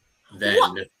Lockhart, then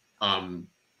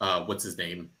what's his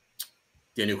name?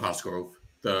 Daniel Cosgrove.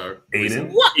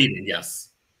 Aiden? What? Aiden, yes.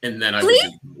 And then I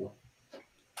Please? would do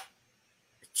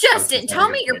Justin, tell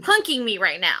me you're punking me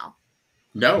right now.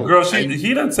 no. Girl,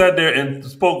 he done sat there and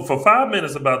spoke for 5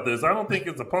 minutes about this. I don't think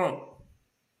it's a punk.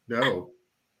 No.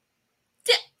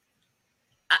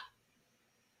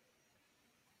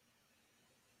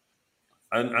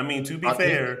 I mean, to be I'll take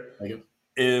fair, it.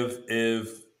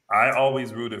 if I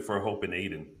always rooted for Hope and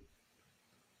Aiden.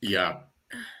 Yeah.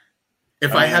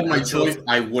 If I I had mean, my until- choice,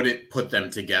 I wouldn't put them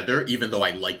together, even though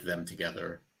I like them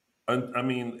together. I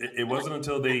mean, it wasn't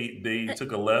until they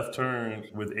took a left turn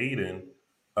with Aiden.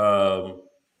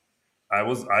 I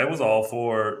was all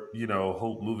for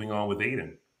Hope moving on with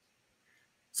Aiden.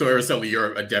 So, Araceli,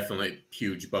 you're a definitely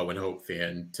huge Bo and Hope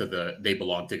fan to the they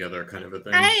belong together kind of a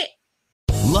thing.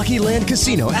 Lucky Land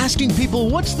Casino asking people,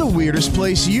 what's the weirdest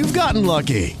place you've gotten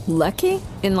lucky? Lucky?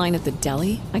 In line at the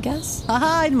deli, I guess?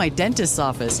 Aha, in my dentist's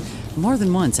office. More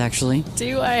than once, actually.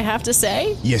 Do I have to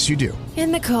say? Yes, you do.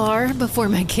 In the car before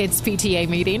my kids' PTA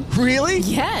meeting. Really?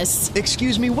 Yes.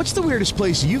 Excuse me, what's the weirdest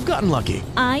place you've gotten lucky?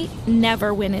 I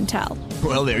never win and tell.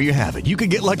 Well, there you have it. You can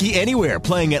get lucky anywhere,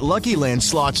 playing at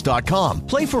LuckyLandSlots.com.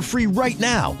 Play for free right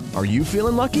now. Are you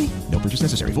feeling lucky? No purchase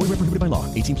necessary. Void where prohibited by law.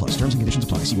 18+. Terms and conditions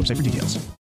apply. See website for details.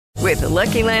 With the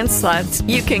Lucky Land Slots,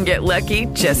 you can get lucky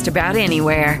just about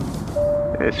anywhere.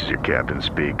 This is your captain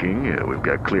speaking. We've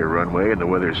got clear runway and the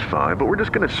weather's fine, but we're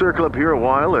just going to circle up here a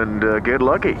while and get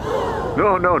lucky.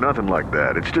 No, nothing like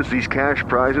that. It's just these cash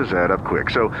prizes add up quick.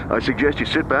 So I suggest you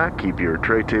sit back, keep your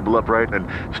tray table upright, and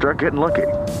start getting lucky.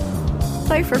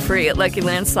 Play for free at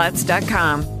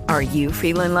LuckyLandSlots.com. Are you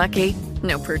feeling lucky?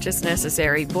 No purchase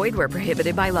necessary. Void where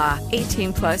prohibited by law.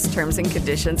 18+ terms and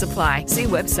conditions apply. See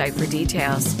website for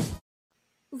details.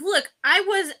 Look,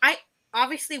 I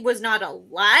obviously was not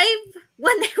alive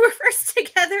when they were first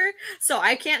together, so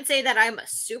I can't say that I'm a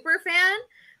super fan,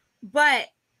 but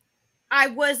I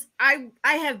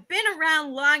have been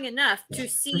around long enough to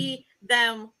see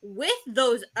them with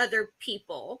those other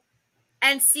people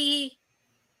and see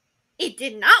it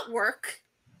did not work.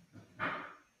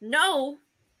 No.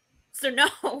 So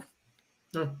no.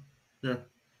 Yeah.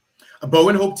 Bo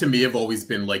and Hope to me have always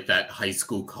been like that high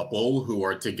school couple who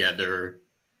are together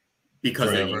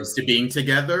because they're used to being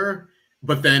together,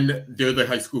 but then they're the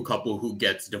high school couple who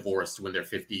gets divorced when they're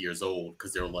 50 years old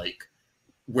because they're like,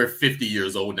 we're 50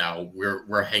 years old now.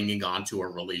 We're hanging on to a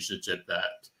relationship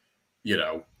that,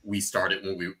 we started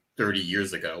when we were 30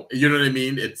 years ago. You know what I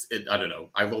mean? I don't know.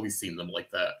 I've always seen them like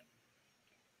that.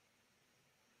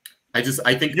 I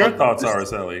think Your thoughts are,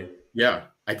 Araceli. Yeah,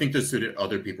 I think they're suited.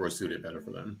 Other people are suited better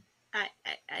for them.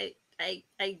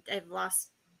 I've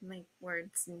lost my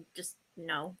words and just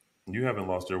no. You haven't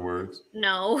lost your words.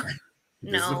 No.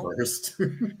 This is the first.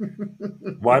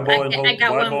 Why Bo and Hope? I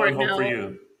got Why one Bo and word, Hope for no.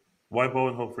 you? Why Bo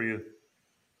and Hope for you?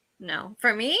 No.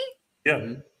 For me?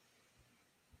 Yeah.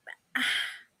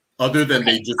 Other than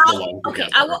they just belong Okay,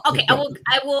 together.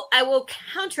 I will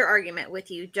counter argument with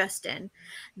you, Justin,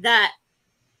 that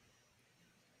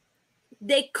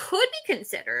they could be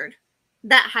considered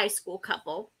that high school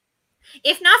couple,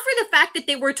 if not for the fact that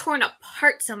they were torn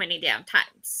apart so many damn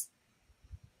times.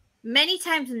 Many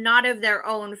times not of their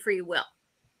own free will.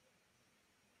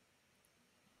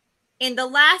 In the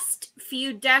last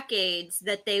few decades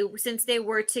since they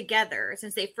were together,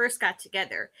 since they first got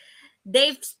together,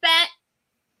 they've spent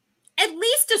at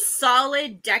least a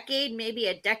solid decade, maybe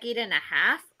a decade and a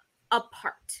half,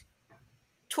 apart.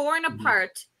 Torn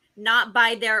apart, not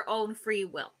by their own free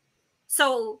will.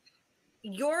 So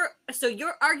your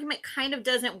argument kind of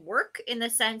doesn't work in the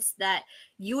sense that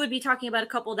you would be talking about a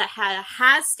couple that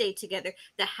has stayed together,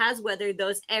 that has weathered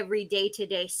those every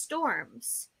day-to-day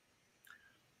storms.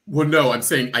 Well, no, I'm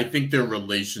saying I think their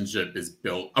relationship is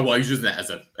built. Well, I was using that as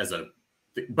a,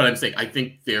 but I'm saying I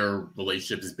think their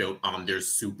relationship is built on their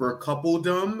super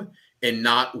coupledom and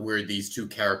not where these two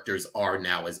characters are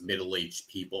now as middle-aged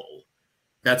people.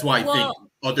 That's why I think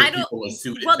other people are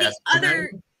suited best for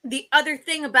them. The other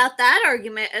thing about that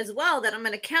argument as well that I'm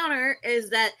going to counter is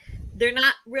that they're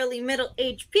not really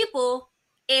middle-aged people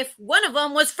if one of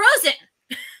them was frozen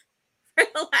for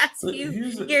the last few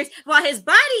years. While his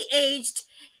body aged,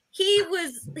 he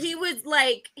was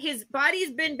like, his body's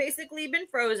been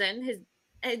frozen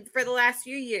for the last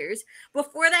few years.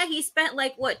 Before that, he spent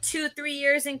 2-3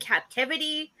 years in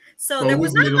captivity. So there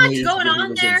was not much going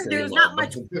on there. There was not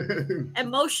much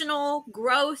emotional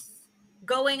growth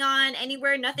going on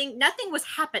anywhere. Nothing was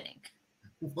happening.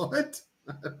 What?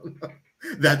 I don't know.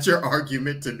 That's your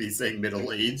argument to be saying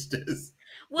middle-aged is.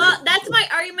 Well, that's my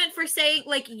argument for saying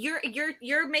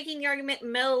you're making the argument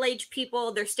middle-aged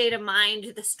people, their state of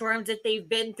mind, the storms that they've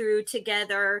been through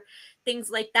together,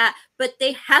 things like that, but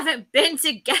they haven't been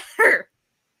together.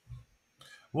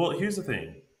 Well, here's the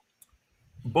thing.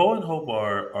 Bo and Hope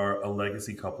are a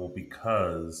legacy couple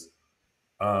because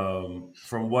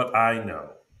from what I know,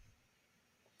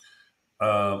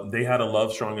 they had a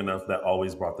love strong enough that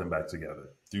always brought them back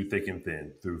together through thick and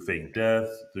thin, through fake death,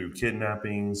 through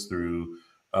kidnappings, through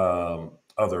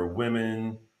other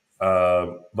women,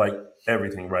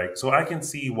 everything, right? So I can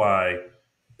see why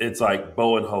it's like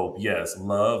Bo and Hope. Yes,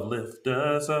 love lift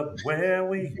us up where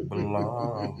we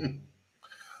belong.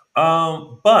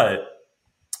 But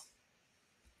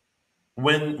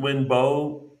when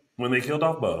they killed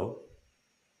off Bo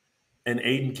and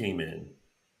Aiden came in,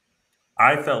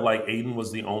 I felt like Aiden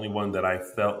was the only one that I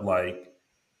felt like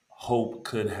Hope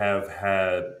could have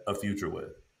had a future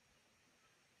with.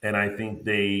 And I think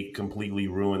they completely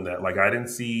ruined that. Like, I didn't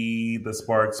see the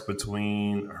sparks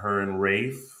between her and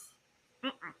Rafe.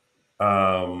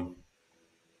 But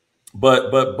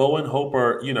Bo and Hope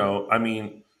are, I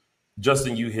mean,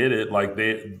 Justin, you hit it.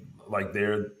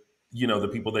 They're, the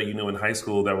people that you knew in high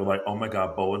school that were like, oh my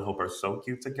God, Bo and Hope are so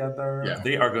cute together. Yeah.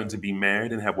 They are going to be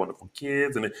married and have wonderful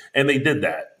kids. And they did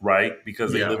that, right?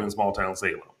 Because they live in small town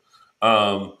Salem.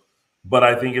 But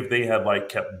I think if they had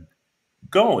kept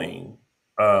going,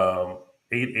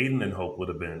 Aiden and Hope would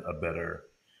have been a better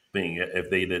thing if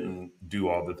they didn't do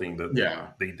all the things that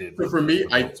they did. So for me,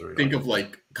 I think of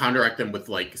counteract them with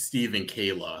Steve and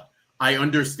Kayla. I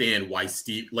understand why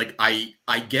Steve, I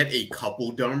get a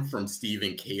coupledom from Steve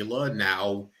and Kayla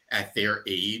now at their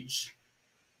age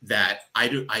that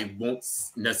I won't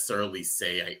necessarily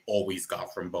say I always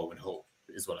got from Bo and Hope,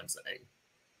 is what I'm saying.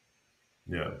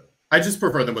 Yeah. I just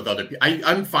prefer them with other people.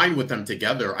 I'm fine with them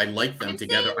together. I like them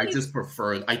together. I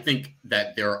think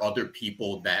that there are other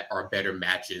people that are better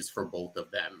matches for both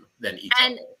of them than each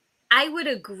other. And I would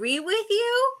agree with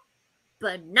you,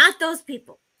 but not those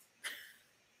people.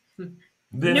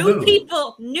 New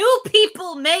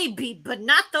people maybe, but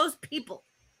not those people.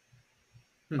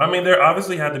 I mean, there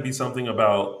obviously had to be something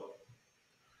about.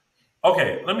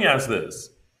 Okay, let me ask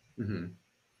this. Mm-hmm.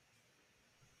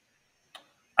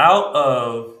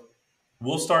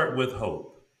 We'll start with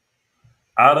Hope.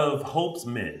 Out of Hope's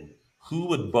men, who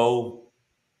would Bo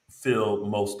feel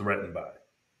most threatened by?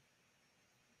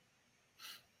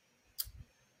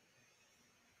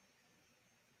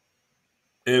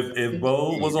 If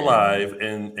Bo was alive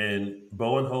and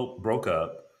Bo and Hope broke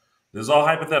up, this is all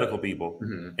hypothetical, people,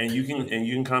 and you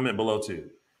can comment below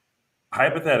too.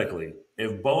 Hypothetically,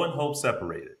 if Bo and Hope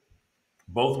separated,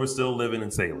 both were still living in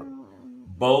Salem,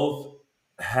 both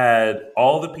had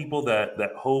all the people that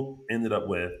Hope ended up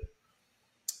with,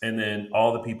 and then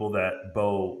all the people that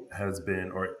Bo has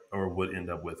been or would end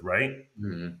up with, right?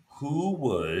 Mm-hmm. Who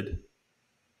would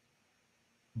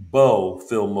Bo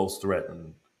feel most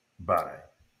threatened by?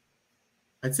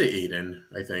 I'd say Aiden,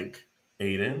 I think.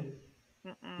 Aiden?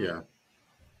 Yeah.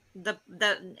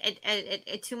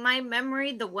 To my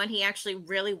memory, the one he actually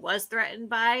really was threatened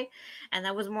by, and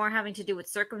that was more having to do with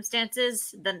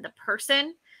circumstances than the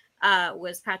person,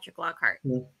 was Patrick Lockhart.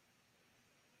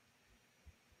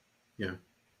 Yeah.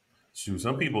 Shoot,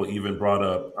 some people even brought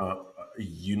up,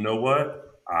 you know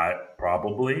what?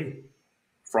 Probably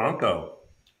Franco.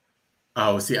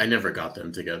 Oh, see, I never got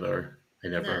them together. I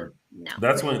never. No.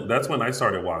 That's when I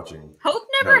started watching. Hope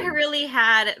never really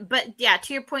had, but yeah,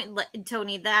 to your point,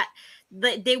 Tony, that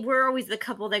they were always the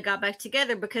couple that got back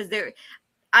together because they're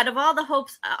out of all the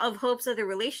hopes of the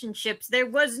relationships, there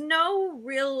was no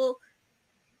real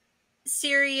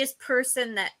serious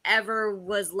person that ever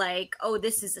was like, oh,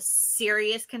 this is a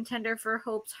serious contender for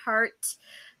Hope's heart.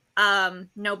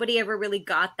 Nobody ever really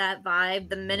got that vibe.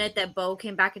 The minute that Bo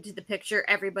came back into the picture,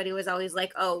 everybody was always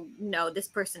like, oh no, this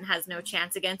person has no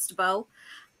chance against Bo.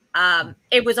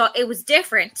 It was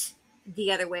different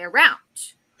the other way around,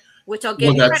 which I'll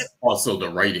give you that's credit. Also the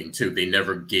writing too. They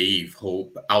never gave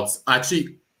Hope out.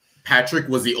 Actually, Patrick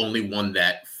was the only one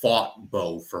that fought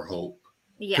Bo for Hope.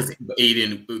 Yeah. Because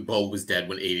Bo was dead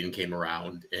when Aiden came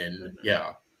around, and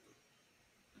yeah.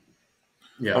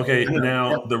 Okay,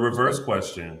 now the reverse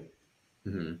question: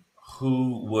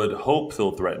 who would Hope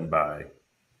feel threatened by?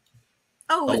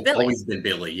 Oh, it was Billy. Always been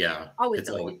Billy. Yeah, always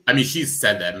Billy. I mean, she's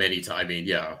said that many times. I mean,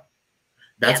 yeah.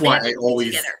 That's why I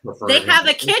always prefer. They have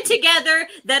a kid together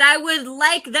that I would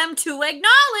like them to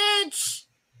acknowledge.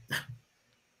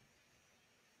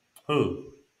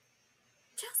 Who?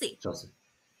 Chelsea.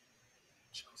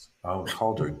 I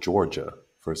called her Georgia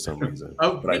for some reason.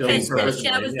 But because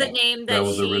that was the name that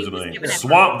was the original name.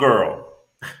 Swamp Girl.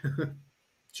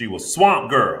 She was Swamp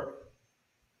Girl.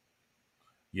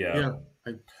 Yeah.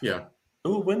 Yeah.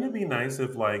 Ooh, wouldn't it be nice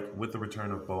if, like, with the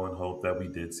return of Bo and Hope, that we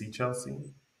did see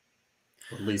Chelsea?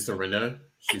 Lisa Rinna.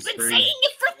 I've been saying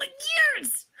it for like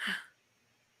years.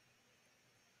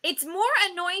 It's more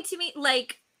annoying to me.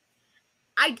 Like,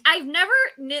 I've never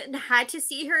had to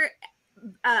see her.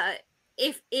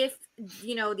 If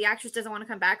you know the actress doesn't want to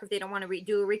come back, if they don't want to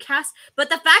do a recast, but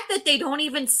the fact that they don't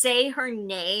even say her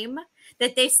name,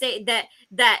 that they say that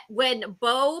when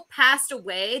Bo passed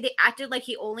away, they acted like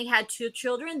he only had 2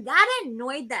 children. That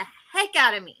annoyed the heck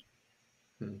out of me.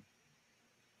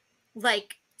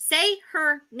 Like, say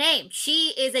her name.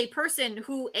 She is a person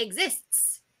who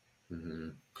exists.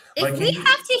 If we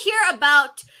have to hear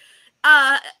about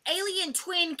alien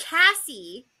twin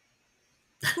Cassie,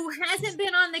 who hasn't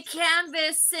been on the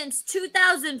canvas since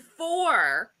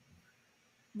 2004,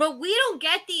 but we don't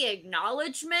get the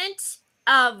acknowledgement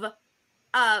of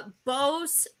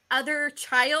Bo's other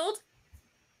child,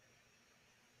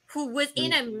 who was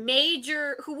in a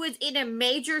major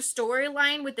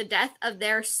storyline with the death of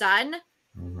their son.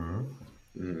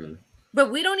 But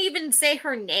we don't even say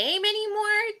her name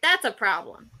anymore. That's a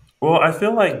problem. Well, I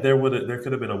feel like there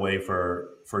could have been a way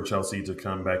for Chelsea to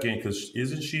come back in, because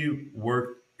isn't she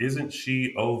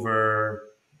over?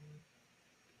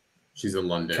 She's in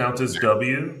London. Countess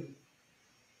W.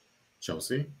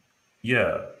 Chelsea.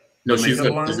 Yeah. No, she's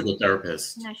a physical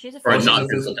therapist. No, she's a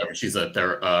non-physical therapist. She's a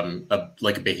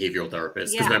behavioral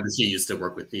therapist. Because remember, she used to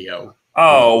work with Theo.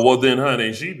 Oh, well then,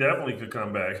 honey, she definitely could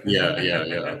come back. Yeah.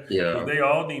 They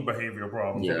all need behavioral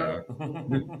problems. Yeah.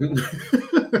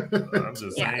 I'm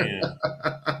just saying.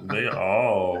 They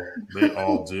all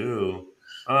do.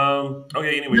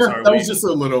 Okay, anyway, sorry. That was just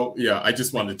a little, I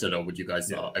just wanted to know what you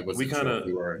guys thought. We kind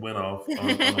of went off on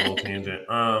a little tangent.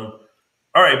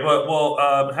 All right,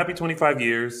 but happy 25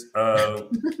 years.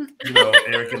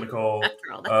 Eric and Nicole.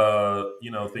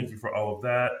 Thank you for all of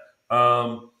that.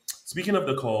 Speaking of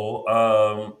Nicole,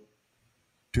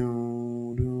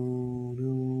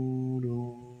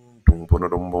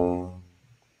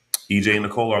 EJ and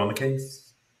Nicole are on the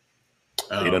case.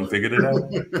 They done figured it out.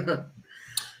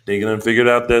 They done figured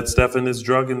out that Stefan is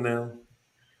drugging them.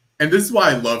 And this is why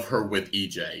I love her with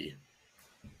EJ.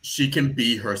 She can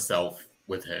be herself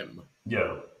with him.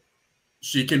 Yeah.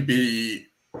 She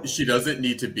doesn't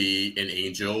need to be an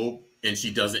angel, and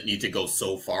she doesn't need to go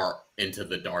so far into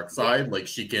the dark side. Like,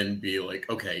 she can be like,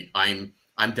 okay, I'm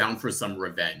down for some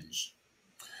revenge.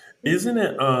 Isn't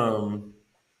it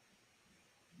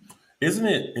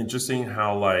interesting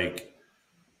how, like,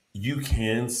 you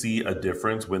can see a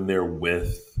difference when they're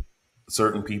with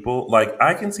certain people? Like,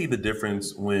 I can see the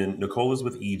difference when Nicole is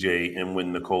with EJ and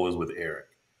when Nicole is with Eric.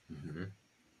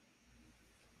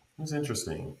 It's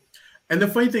interesting. And the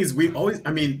funny thing is,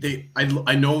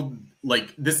 I know,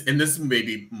 like, this, and this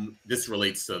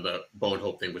relates to the Bo and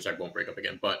Hope thing, which I won't bring up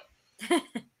again, but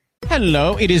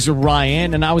Hello, it is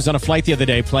Ryan, and I was on a flight the other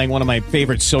day playing one of my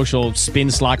favorite social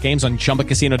spin slot games on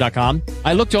ChumbaCasino.com.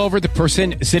 I looked over at the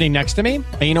person sitting next to me,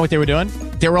 and you know what they were doing?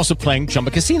 They were also playing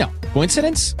Chumba Casino.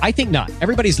 Coincidence? I think not.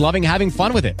 Everybody's loving having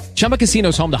fun with it. Chumba Casino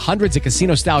is home to hundreds of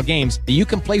casino-style games that you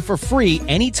can play for free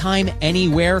anytime,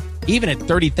 anywhere, even at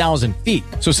 30,000 feet.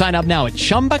 So sign up now at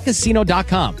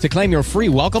ChumbaCasino.com to claim your free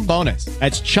welcome bonus.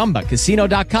 That's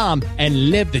ChumbaCasino.com and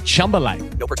live the Chumba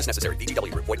life. No purchase necessary.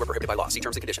 VGW. Void where prohibited by law. See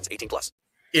terms and conditions. 18+.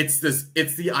 It's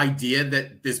the idea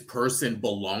that this person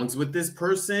belongs with this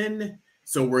person,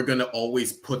 so we're going to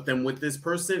always put them with this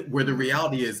person, where the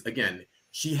reality is, again,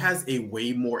 she has a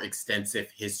way more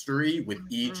extensive history with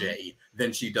EJ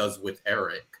than she does with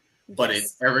Eric. but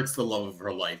Eric's the love of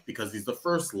her life because he's the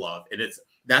first love. And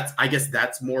I guess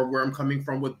that's more where I'm coming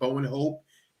from with Bo and Hope.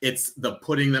 It's the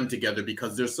putting them together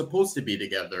because they're supposed to be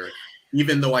together,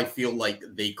 even though I feel like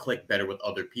they click better with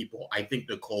other people. I think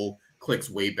Nicole clicks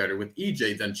way better with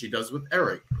EJ than she does with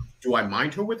Eric. Do I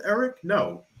mind her with Eric?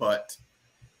 No, but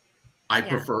I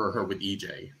prefer her with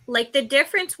EJ. Like the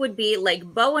difference would be like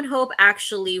Bo and Hope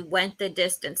actually went the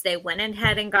distance. They went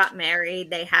ahead and got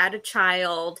married. They had a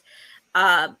child.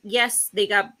 Yes, they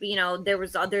got,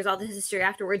 there's all this history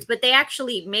afterwards, but they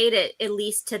actually made it at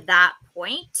least to that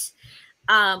point.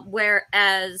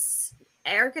 Whereas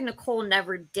Eric and Nicole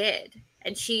never did.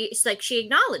 And she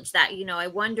acknowledged that, I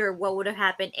wonder what would have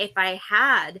happened if I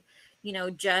had,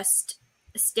 just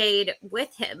stayed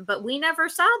with him. But we never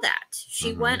saw that.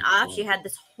 She went off. She had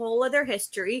this whole other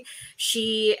history.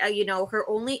 She,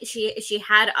 she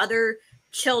had other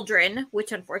children,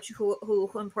 which unfortunately, who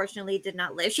unfortunately did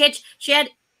not live. She had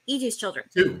EJ's children.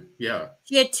 Two, yeah.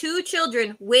 She had 2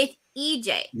 children with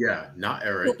EJ. Yeah, not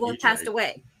Eric. Who both passed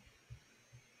away.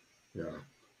 Yeah.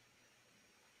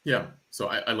 Yeah. So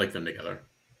I like them together.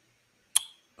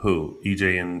 Who?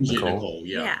 EJ and Nicole?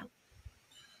 Yeah.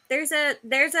 There's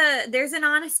an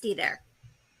honesty there.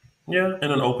 Yeah,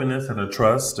 and an openness and a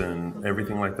trust and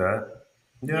everything like that.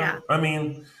 Yeah. I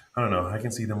mean, I don't know. I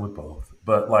can see them with both.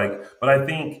 But I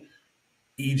think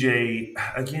EJ,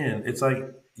 again, it's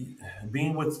like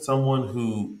being with someone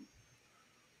who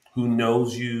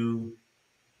knows you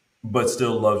but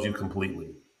still loves you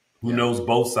completely. Who knows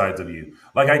both sides of you.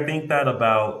 Like, I think that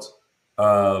about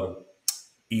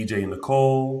EJ and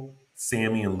Nicole,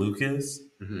 Sammy and Lucas.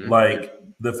 Like,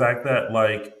 the fact that,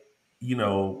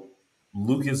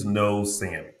 Lucas knows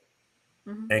Sammy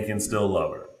and can still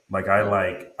love her. Like, I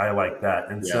like that.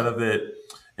 Instead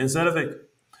of it,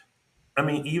 I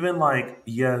mean, even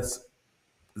yes,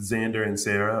 Xander and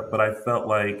Sarah, but I felt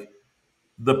like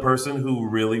the person who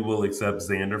really will accept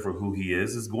Xander for who he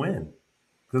is Gwen.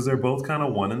 Because they're both kind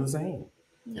of one and the same.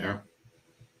 Yeah.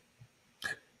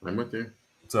 I'm with you.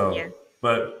 So,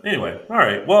 but anyway, all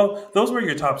right. Well, those were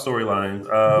your top storylines.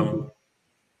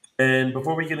 And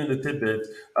before we get into tidbits,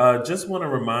 just want to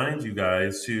remind you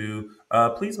guys to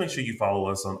please make sure you follow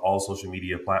us on all social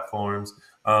media platforms.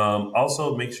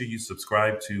 Also, make sure you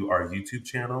subscribe to our YouTube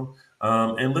channel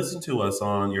and listen to us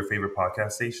on your favorite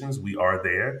podcast stations. We are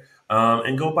there.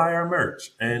 And go buy our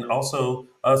merch. And also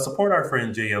support our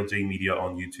friend JLJ Media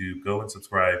on YouTube. Go and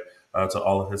subscribe to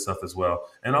all of his stuff as well.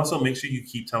 And also make sure you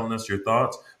keep telling us your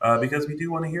thoughts because we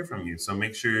do want to hear from you. So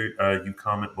make sure you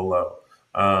comment below.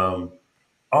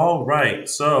 All right.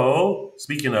 So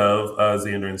speaking of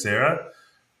Xander and Sarah.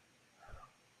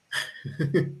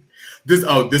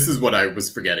 This is what I was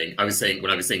forgetting. I was saying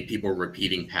people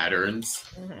repeating patterns.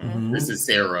 This is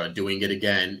Sarah doing it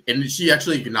again. And she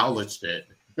actually acknowledged it.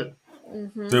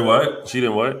 Did what? She did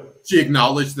what? She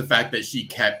acknowledged the fact that she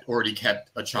already kept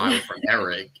a child from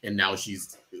Eric, and now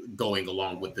she's going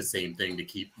along with the same thing to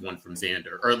keep one from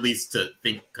Xander, or at least to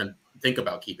think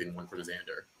about keeping one from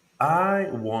Xander. I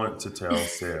want to tell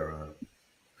Sarah,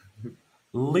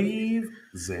 leave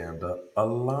Xander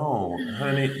alone.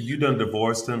 Honey, you done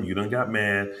divorced him. You done got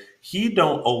mad. He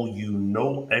don't owe you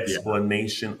no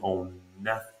explanation on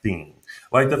nothing.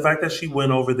 Like the fact that she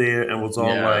went over there and was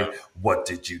all like, what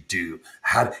did you do?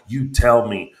 How did you tell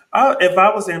me? If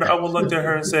I was Xander, I would look at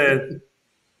her and said,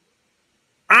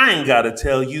 I ain't got to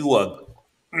tell you a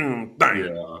thing.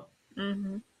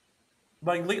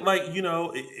 Like,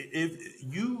 if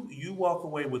you walk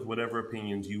away with whatever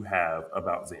opinions you have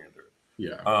about Xander.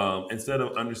 Instead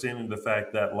of understanding the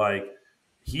fact that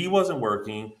he wasn't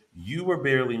working, you were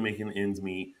barely making ends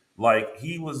meet. Like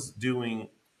he was doing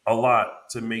a lot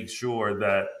to make sure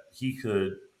that he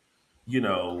could,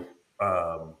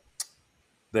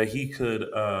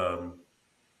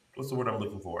 what's the word I'm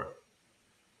looking for?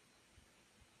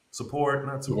 Support,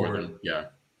 not support. Yeah.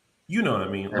 You know what I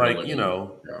mean?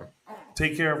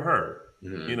 Take care of her,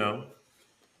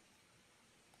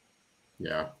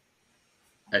 Yeah.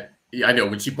 I know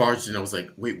when she barged in, I was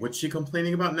like, wait, what's she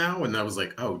complaining about now? And I was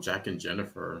like, oh, Jack and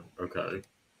Jennifer. Okay.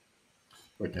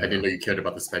 I didn't know you cared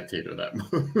about the Spectator that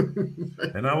much.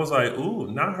 And I was like, ooh,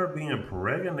 not her being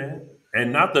pregnant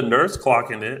and not the nurse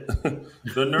clocking it.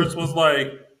 The nurse was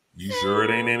like, you sure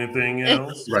it ain't anything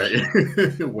else? Right.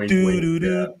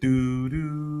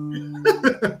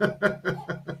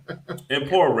 And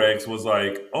poor Rex was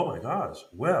like, oh my gosh,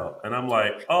 well. And I'm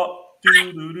like, oh,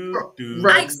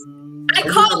 Rex, I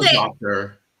called it.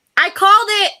 Doctor. I called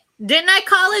it. Didn't I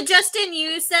call it, Justin?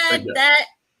 You said that.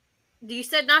 You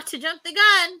said not to jump the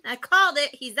gun. I called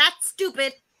it. He's that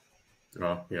stupid.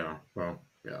 Oh, yeah. Well,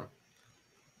 yeah.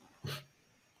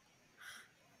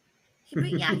 But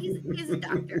yeah, he's a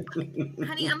doctor.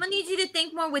 Honey, I'm gonna need you to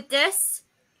think more with this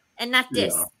and not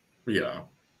this. Yeah.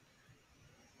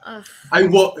 Ugh.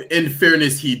 In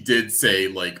fairness, he did say,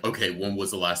 like, okay, when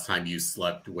was the last time you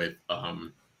slept with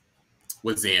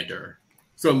Xander?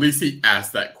 So at least he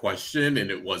asked that question,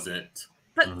 and it wasn't.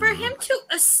 But for him to,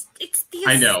 it's the.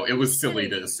 I know it was silly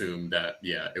to assume that.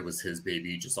 Yeah, it was his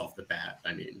baby just off the bat.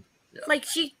 I mean, yeah. Like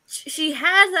she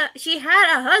had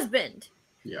a husband.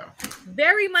 Yeah.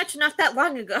 Very much not that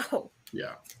long ago.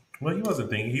 Yeah. Well, he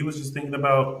wasn't thinking. He was just thinking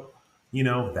about,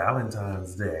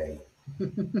 Valentine's Day.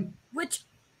 Which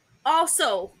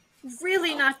also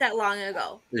really not that long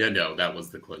ago. Yeah, no, that was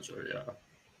the clincher, yeah.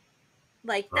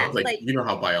 Like that, like you know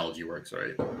how biology works,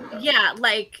 right? Yeah,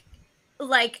 like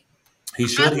he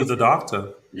should. He's a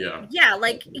doctor. Yeah.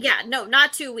 Yeah, no,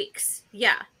 not 2 weeks.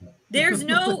 Yeah. There's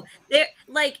no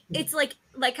it's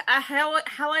like how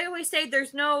I always say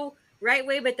there's no right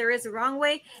way, but there is a wrong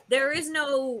way. There is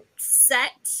no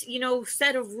set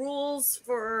of rules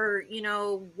for,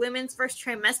 women's first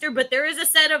trimester, but there is a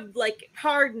set of like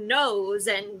hard no's,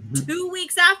 and 2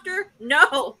 weeks after,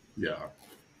 no. Yeah.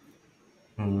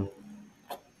 Mm-hmm.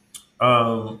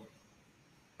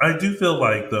 I do feel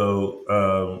like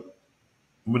though,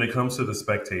 when it comes to The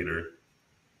Spectator,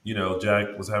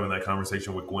 Jack was having that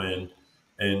conversation with Gwen,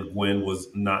 and Gwen was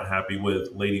not happy with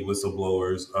Lady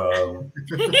Whistleblowers.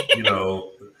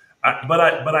 But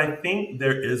I think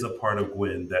there is a part of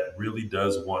Gwen that really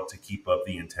does want to keep up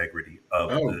the integrity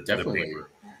of the paper,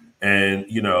 and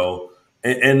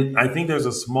and I think there's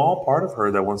a small part of her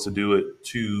that wants to do it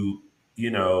to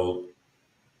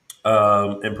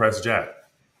impress Jack.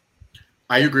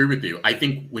 I agree with you. I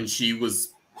think when she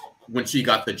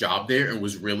got the job there and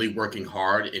was really working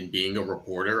hard and being a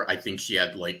reporter, I think she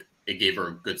had it gave her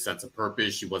a good sense of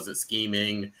purpose. She wasn't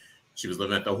scheming. She was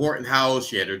living at the Horton house.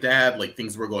 She had her dad.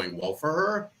 Things were going well for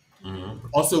her. Mm-hmm.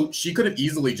 Also, she could have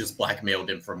easily just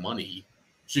blackmailed him for money.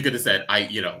 She could have said,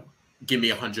 give me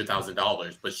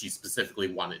 $100,000, but she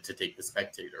specifically wanted to take The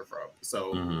Spectator from.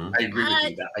 So I agree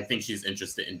with you that I think she's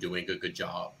interested in doing a good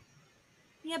job.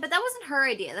 Yeah, but that wasn't her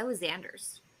idea. That was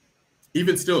Xander's.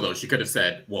 Even still, though, she could have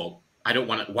said, well, I don't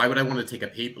want to, why would I want to take a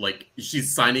paper?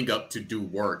 She's signing up to do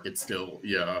work. It's still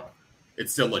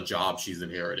a job she's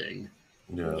inheriting.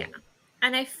 Yeah.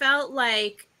 And I felt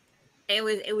like it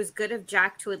was good of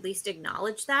Jack to at least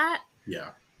acknowledge that. Yeah.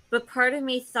 But part of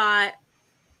me thought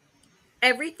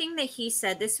everything that he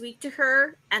said this week to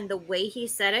her and the way he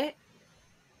said it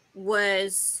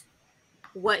was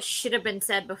what should have been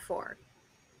said before.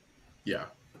 Yeah.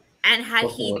 And had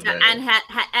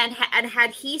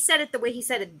had he said it the way he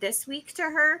said it this week to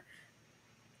her,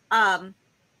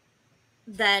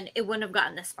 then it wouldn't have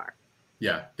gotten this far.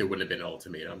 Yeah, there wouldn't have been an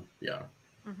ultimatum. Yeah.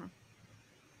 Mm-hmm.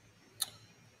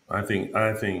 I think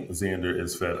Xander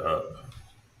is fed up.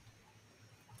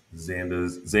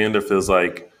 Xander feels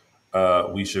like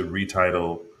we should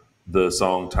retitle the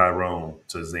song Tyrone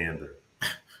to Xander.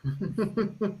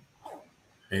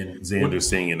 And Xander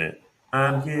singing it.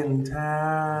 I'm getting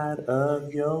tired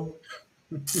of yo.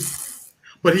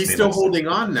 But he's still holding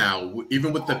on now,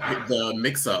 even with the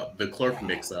mix-up, the clerk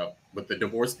mix-up with the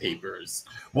divorce papers.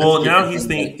 Well, now he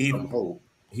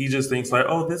just thinks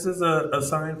oh, this is a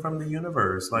sign from the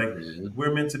universe.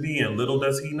 We're meant to be, and little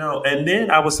does he know. And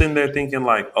then I was sitting there thinking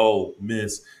oh,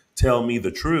 miss, tell me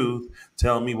the truth.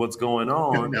 Tell me what's going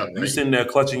on. You sitting there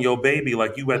clutching your baby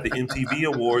like you at the MTV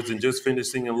Awards and just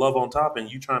finished singing Love on Top,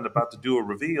 and you about to do a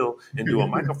reveal and do a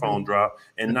microphone drop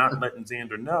and not letting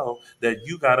Xander know that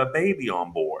you got a baby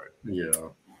on board. Yeah.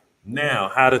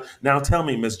 Now tell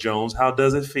me, Miss Jones, how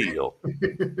does it feel?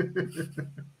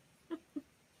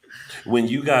 When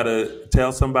you gotta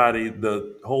tell somebody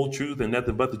the whole truth and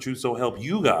nothing but the truth, so help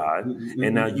you God,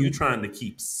 and now you trying to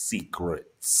keep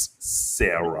secrets,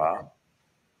 Sarah.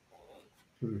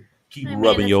 Keep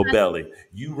rubbing your belly.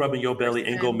 You rubbing your belly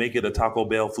ain't gonna make it a Taco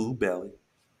Bell food belly.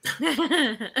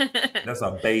 That's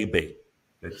a baby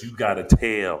that you gotta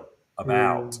tell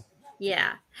about.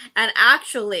 Yeah, and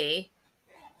actually,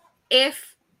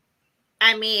 if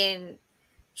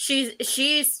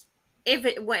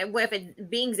it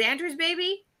being Xander's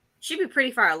baby, she'd be pretty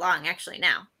far along actually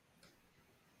now.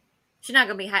 She's not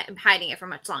going to be hiding it for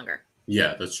much longer.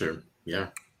 Yeah, that's true. Yeah.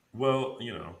 Well,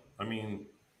 yeah.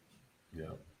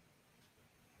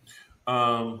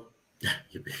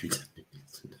 Your baby.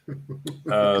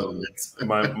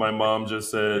 My mom just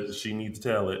said she needs to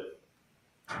tell it.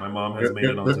 My mom has made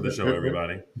it onto the show,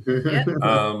 everybody.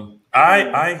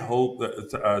 I hope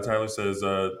that Tyler says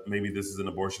maybe this is an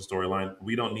abortion storyline.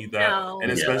 We don't need that,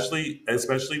 and especially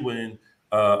when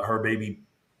her baby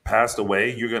passed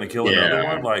away, you're gonna kill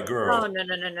another one. Girl. Oh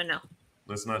no!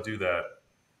 Let's not do that.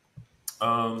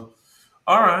 All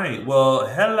right. Well,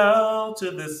 hello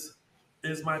to this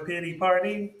is my pity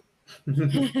party.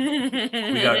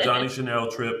 We got Johnny,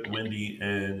 Chanel, Trip, Wendy,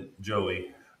 and Joey.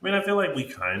 I mean, I feel like we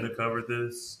kind of covered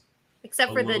this.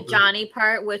 Except for the Johnny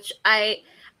part, which I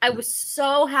was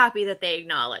so happy that they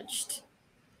acknowledged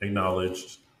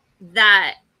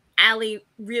that Allie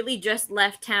really just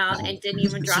left town and didn't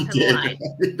even drop him a line.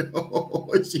 I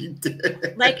know, she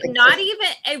did. Like not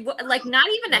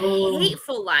even a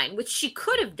hateful line, which she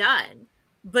could have done,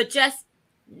 but just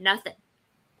nothing.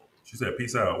 She said,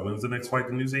 "Peace out. When's the next flight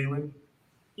to New Zealand?"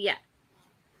 Yeah.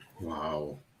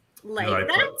 Wow. Like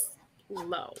that's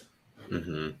low.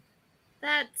 Mm-hmm.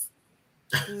 That's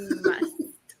messed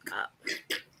up.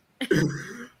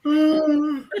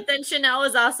 But then Chanel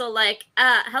was also like,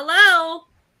 hello,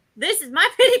 this is my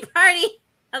pity party.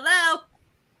 Hello.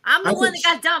 I'm the one that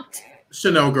got dumped.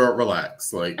 Chanel, girl,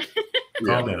 relax. Like,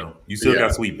 calm down. You still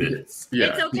got sweet bits.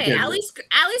 Yeah. It's okay. Allie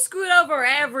screwed over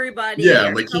everybody. Yeah,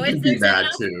 here. like he can be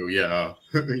mad too. Yeah.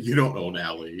 You don't own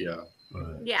Allie. Yeah.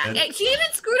 Yeah. And she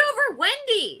even screwed over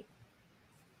Wendy.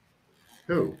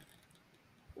 Who?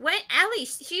 Allie,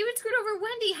 she even screwed over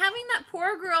Wendy, having that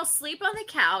poor girl sleep on the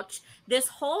couch this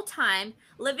whole time,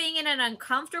 living in an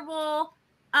uncomfortable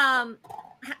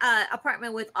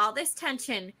apartment with all this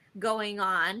tension going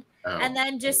on, and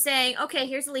then just saying, "Okay,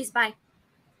 here's Elise, bye."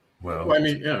 Well, I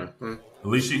mean, yeah. At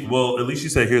least she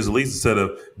said, "Here's Elise," instead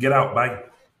of "Get out, bye."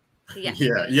 Yeah.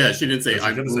 Yeah. She didn't say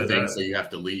I'm moving, that. so you have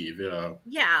to leave. Yeah.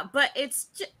 Yeah, but it's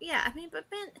just, yeah. I mean, but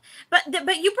you brought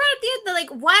up the like,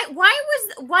 why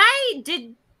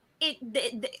did it?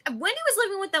 Wendy was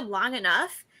living with them long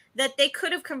enough that they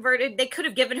could have converted. They could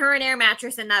have given her an air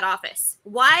mattress in that office.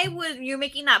 Why was you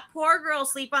making that poor girl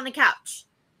sleep on the couch?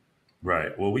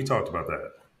 Right. Well, we talked about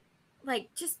that. Like,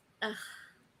 just.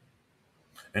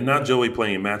 And not Joey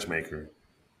playing matchmaker.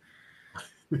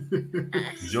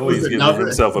 Joey's giving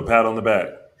himself a pat on the back.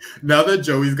 Now that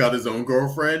Joey's got his own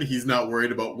girlfriend, he's not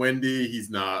worried about Wendy. He's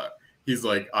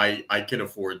like, I can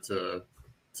afford to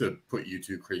put you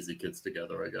two crazy kids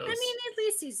together, I guess. I mean, at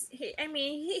least he's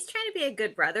trying to be a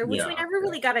good brother, which we never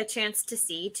really got a chance to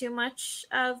see too much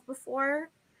of before.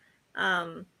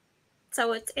 So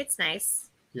it's nice.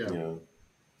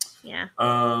 Yeah.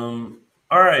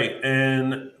 All right,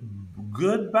 and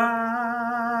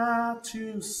goodbye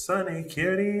to Sonny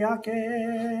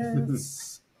Kiriakis.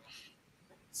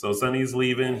 So Sonny's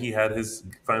leaving. He had his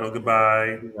final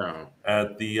goodbye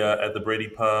at the Brady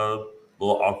pub. A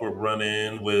little awkward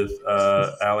run-in with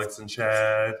Alex and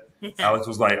Chad. Alex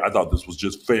was like, "I thought this was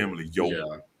just family, yo."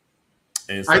 Yeah.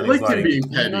 And I liked him being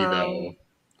petty, though.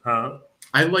 Huh?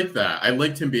 I like that. I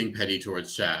liked him being petty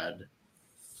towards Chad.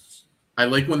 I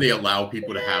like when they allow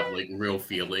people to have like real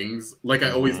feelings. Like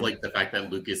I always liked the fact that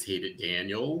Lucas hated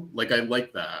Daniel. Like I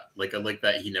like that. Like I like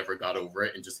that he never got over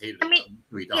it and just hated him.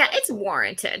 Yeah, it's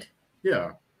warranted.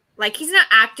 Yeah. Like he's not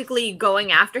actively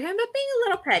going after him, but being a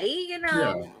little petty, you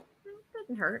know,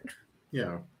 doesn't hurt.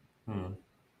 Yeah.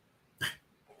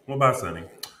 What about Sonny?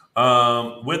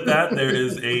 With that, there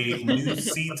is a new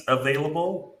seat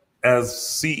available as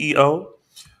CEO.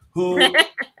 Who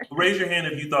raise your hand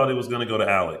if you thought it was going to go to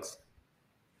Alex?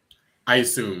 I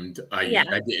assumed. I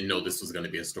didn't know this was going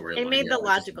to be a storyline. It made the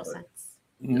logical sense.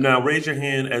 Now, raise your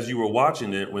hand as you were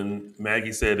watching it when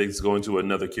Maggie said it's going to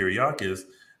another Kiriakis,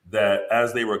 that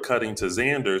as they were cutting to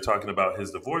Xander talking about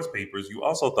his divorce papers, you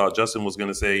also thought Justin was going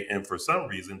to say, and for some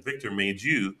reason, Victor made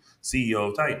you CEO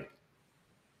of Titan.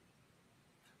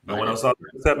 No one else thought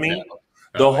that except me?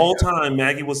 The whole time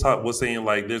Maggie was saying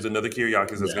like there's another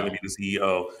Kiriakis that's going to be the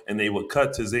CEO, and they would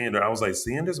cut to Xander. I was like,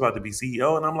 Xander's about to be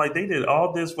CEO, and I'm like, they did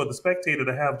all this for the Spectator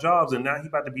to have jobs, and now he's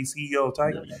about to be CEO of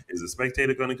Titan. Yeah. Is the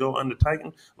Spectator going to go under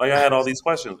Titan? Like I had all these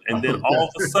questions, and then all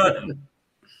of a sudden,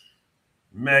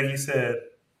 Maggie said,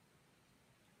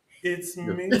 "It's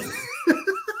me."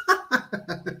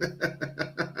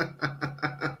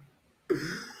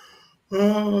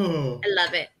 Oh, I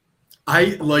love it.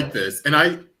 I like this, and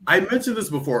I mentioned this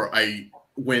before.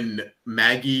 When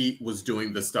Maggie was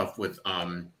doing the stuff with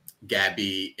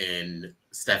Gabby and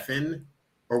Stefan,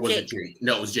 or was it Jake?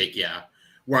 No, it was Jake. Yeah,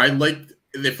 where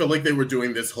they felt like they were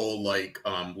doing this whole like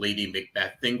Lady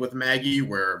Macbeth thing with Maggie,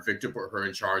 where Victor put her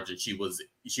in charge and she was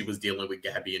dealing with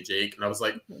Gabby and Jake, and I was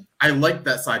like, I like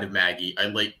that side of Maggie. I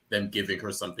like them giving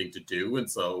her something to do, and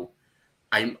so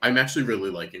I'm actually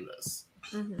really liking this.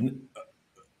 Mm-hmm.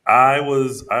 I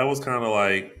was kind of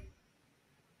like,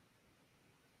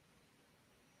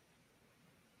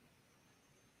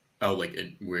 oh, like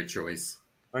a weird choice.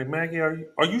 Like Maggie, are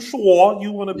you sure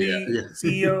you want to be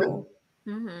CEO?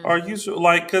 Mm-hmm. Are you sure?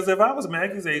 Like, because if I was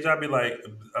Maggie's age, I'd be like,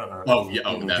 oh yeah,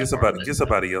 oh, get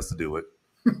somebody else to do it.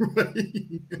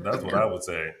 That's what I would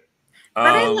say. But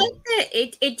I like that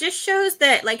it just shows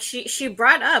that like she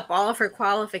brought up all of her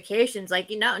qualifications. Like,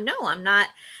 no, I'm not.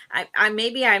 I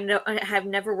have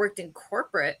never worked in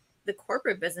the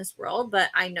corporate business world, but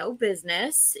I know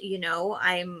business.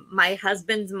 I'm my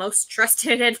husband's most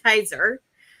trusted advisor,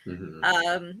 and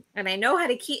I know how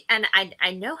to keep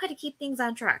I know how to keep things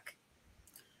on track.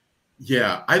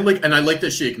 Yeah, I like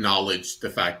that she acknowledged the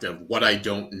fact of what I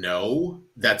don't know,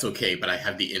 that's okay, but I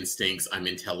have the instincts, I'm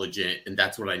intelligent, and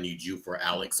that's what I need you for,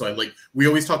 Alex. So we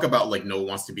always talk about like no one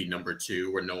wants to be number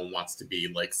 2 or no one wants to be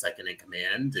like second in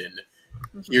command. And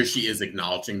here she is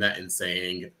acknowledging that and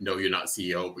saying, no, you're not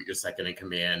CEO, but you're second in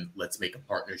command. Let's make a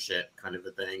partnership kind of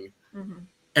a thing.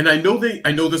 And I know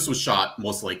this was shot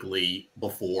most likely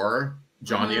before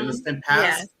Johnny Aniston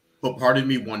passed, but part of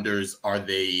me wonders, were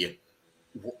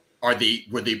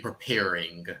they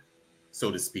preparing, so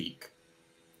to speak,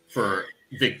 for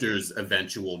Victor's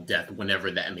eventual death, whenever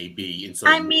that may be? And so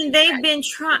they've been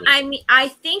trying. I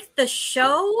think the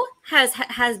show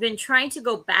has been trying to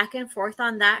go back and forth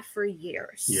on that for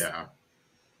years. Yeah.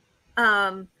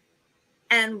 And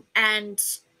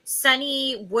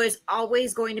Sonny was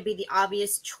always going to be the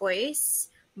obvious choice,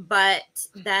 but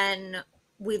then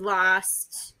we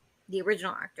lost the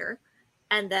original actor.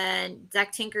 And then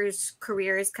Zach Tinker's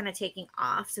career is kind of taking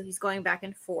off. So he's going back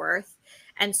and forth.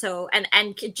 And so, and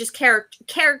just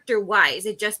character wise,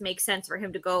 it just makes sense for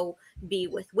him to go be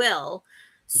with Will.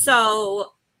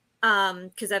 So,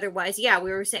 because otherwise,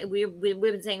 we've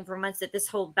been saying for months that this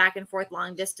whole back and forth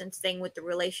long distance thing with the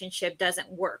relationship doesn't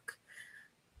work.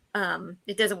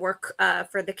 It doesn't work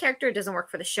for the character. It doesn't work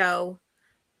for the show.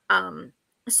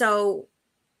 So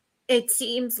it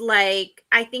seems like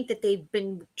I think that they've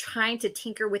been trying to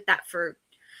tinker with that for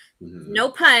no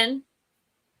pun,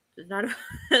 not an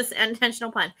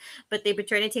intentional pun, but they've been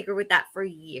trying to tinker with that for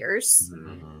years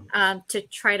to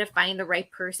try to find the right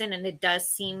person. And it does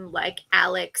seem like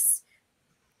Alex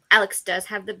does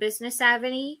have the business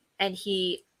savvy, and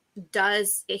he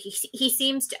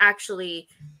seems to actually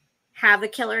have a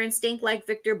killer instinct like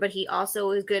Victor, but he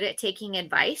also is good at taking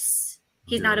advice.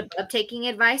 He's not above taking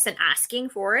advice and asking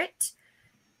for it,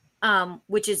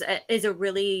 which is a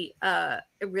really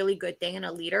good thing in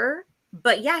a leader.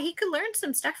 But he could learn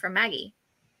some stuff from Maggie.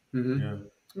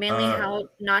 Mainly how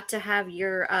not to have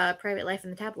your private life in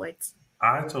the tabloids.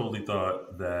 I totally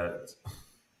thought that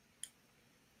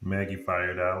Maggie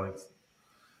fired Alex,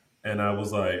 and I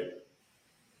was like,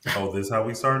 "Oh, this is how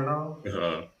we starting off?"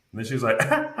 And then she was like,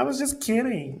 "I was just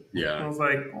kidding." Yeah, I was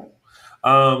like.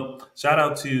 Shout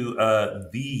out to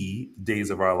the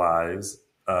Days of Our Lives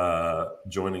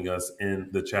joining us in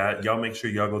the chat. Y'all make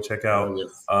sure y'all go check out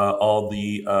all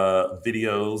the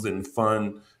videos and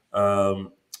fun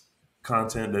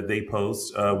content that they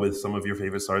post with some of your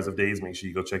favorite stars of Days. Make sure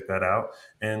you go check that out.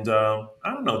 And I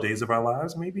don't know, Days of Our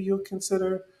Lives, maybe you'll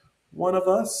consider one of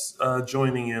us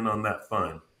joining in on that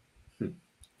fun.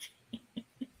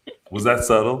 Was that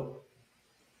subtle?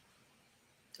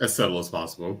 As subtle as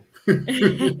possible.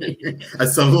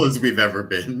 As subtle as we've ever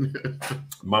been.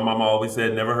 My mama always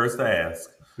said, never hurts to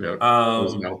ask. Yep.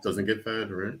 Mouth doesn't get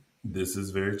fed, right? This is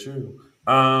very true.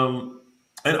 And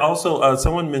also,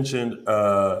 someone mentioned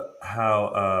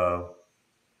how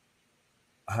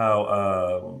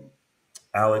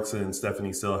Alex and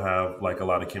Stephanie still have like a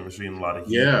lot of chemistry and a lot of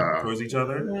heat towards each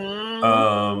other.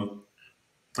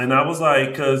 And I was like,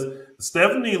 because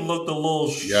Stephanie looked a little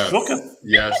shook.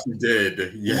 Yes, she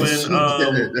did. Yes,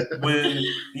 when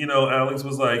Alex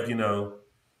was like,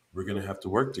 we're gonna have to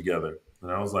work together,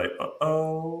 and I was like,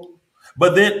 uh-oh.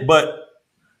 But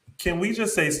can we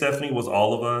just say Stephanie was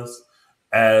all of us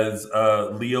as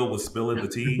Leo was spilling the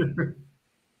tea?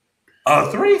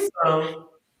 A threesome.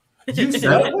 You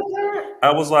said it with her?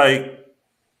 I was like,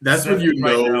 that's when you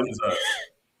know right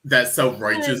that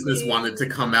self-righteousness wanted to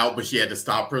come out, but she had to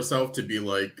stop herself to be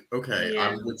like, okay,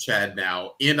 I'm with Chad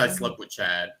now. And I slept with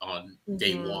Chad on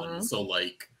day one. So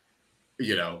like,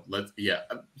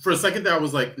 for a second there, I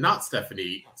was like, not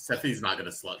Stephanie. Stephanie's not going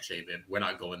to slut shame him. We're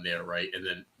not going there, right? And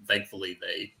then thankfully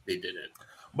they didn't.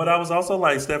 But I was also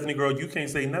like, Stephanie, girl, you can't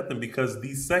say nothing, because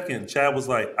the second Chad was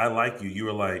like, I like you, you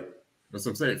were like, that's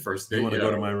what I'm saying. First date. You want to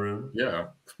go to my room? Yeah.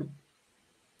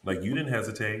 Like, you didn't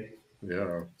hesitate.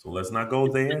 Yeah. So let's not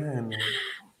go there.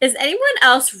 Is anyone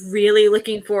else really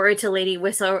looking forward to Lady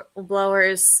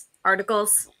Whistleblower's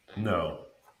articles? No.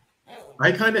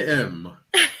 I kind of am.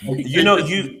 You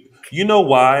know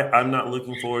why I'm not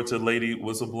looking forward to Lady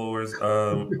Whistleblower's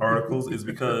articles is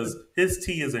because his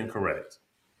tea is incorrect.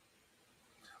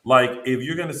 Like, if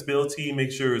you're gonna spill tea,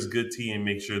 make sure it's good tea and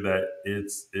make sure that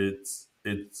it's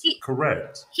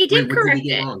correct. He did correct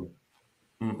get it.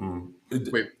 wrong?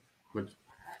 Wait, what?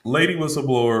 Lady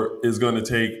Whistleblower is going to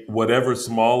take whatever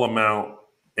small amount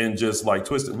and just like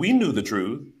twist it. We knew the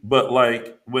truth, but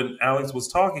like when Alex was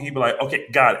talking, he'd be like, "Okay,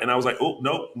 got it," and I was like, "Oh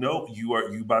no,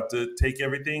 you about to take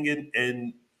everything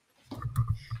and."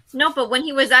 No, but when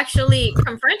he was actually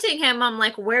confronting him, I'm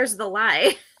like, "Where's the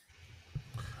lie?"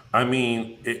 I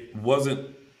mean, it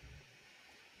wasn't.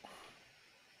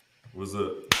 It was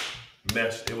a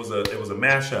mesh. It was a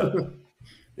mashup.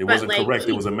 It wasn't like, correct.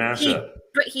 It was a mashup.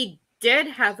 But he did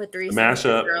have a threesome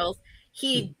Mashup. with girls.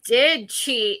 He did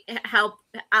help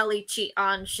Ali cheat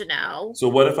on Chanel. So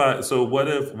what if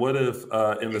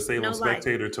in the Salem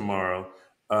Spectator tomorrow,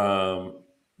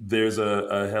 there's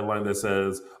a headline that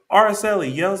says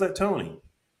Araceli yells at Tony.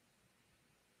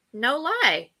 No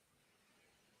lie.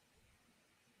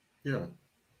 Yeah.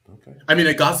 Okay. I mean,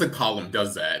 a gossip column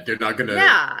does that. They're not gonna.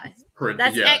 Yeah.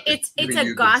 It's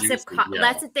a gossip column. Yeah.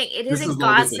 That's the thing. It is a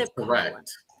gossip column.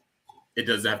 It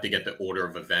does have to get the order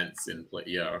of events in play.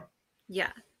 Yeah.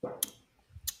 Yeah.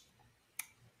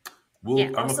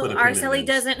 Also, Araceli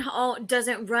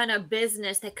doesn't run a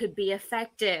business that could be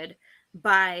affected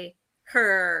by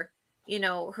her,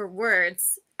 her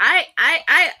words. I'm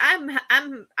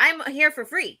here for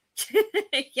free.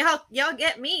 y'all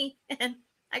get me, and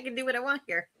I can do what I want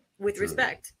here with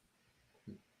respect.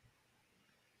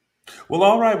 Well,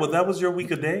 all right. Well, that was your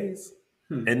week of days.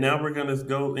 And now we're going to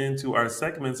go into our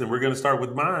segments, and we're going to start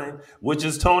with mine, which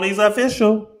is Tony's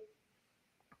Official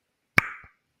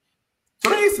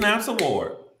 3 Snaps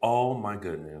Award. Oh, my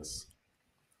goodness.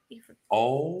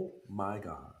 Oh, my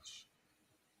gosh.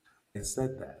 I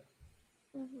said that.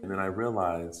 And then I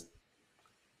realized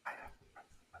I have to press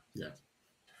it. Yeah.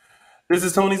 This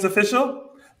is Tony's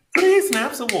Official 3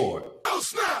 Snaps Award. Oh,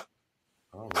 snap.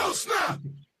 Right. Oh, snap.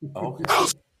 Okay.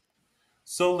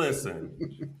 So listen,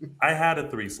 I had a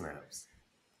 3 snaps,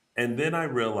 and then I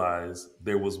realized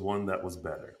there was one that was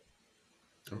better.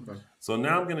 Okay. So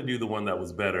now I'm going to do the one that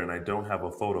was better, and I don't have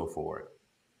a photo for it.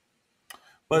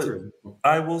 But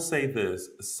I will say this,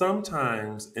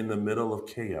 sometimes in the middle of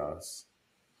chaos,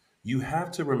 you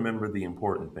have to remember the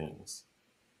important things.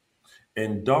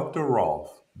 And Dr.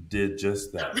 Rolfe did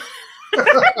just that.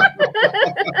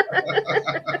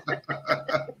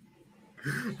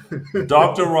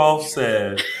 Dr. Rolfe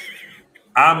said,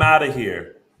 I'm out of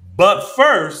here. But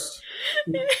first,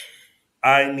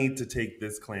 I need to take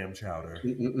this clam chowder.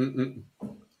 And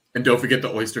don't forget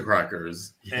the oyster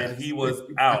crackers. And he was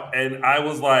out. And I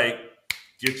was like,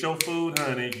 get your food,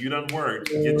 honey. You done worked.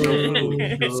 Get your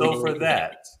food. So for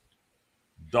that,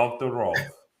 Dr. Rolfe,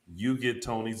 you get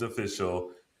Tony's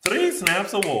Official 3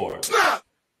 Snaps Award. Snap!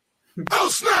 Oh,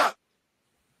 snap!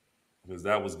 Because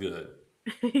that was good.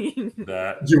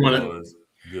 That was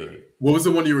good. What was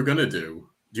the one you were gonna do?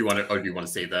 Do you want to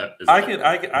say that?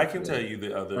 I can tell you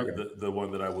the other the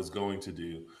one that I was going to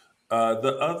do.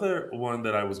 The other one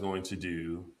that I was going to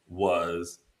do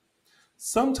was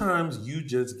sometimes you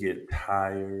just get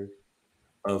tired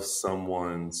of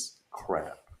someone's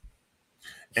crap.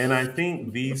 And I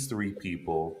think these 3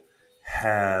 people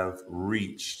have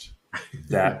reached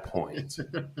that point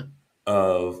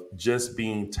of just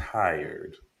being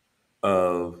tired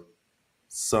of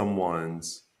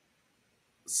someone's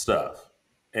stuff.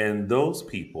 And those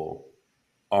people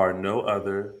are no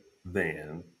other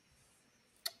than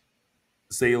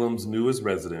Salem's newest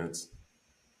residents,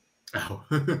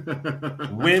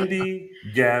 Wendy,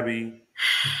 Gabby,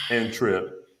 and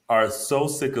Trip are so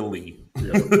sick of Lee.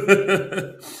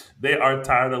 Yep. They are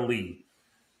tired of Lee.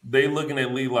 They looking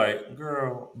at Lee like,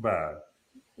 girl, bye.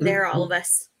 They're all of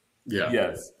us. Yeah.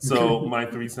 Yes. So my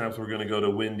 3 snaps were going to go to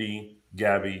Wendy,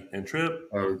 Gabby, and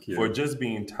Trip for just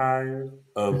being tired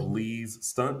of Lee's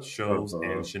stunt shows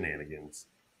and shenanigans.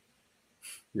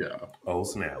 Yeah. Oh,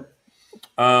 snap.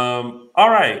 All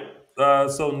right.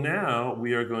 So now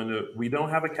we don't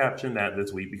have a caption that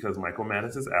this week because Michael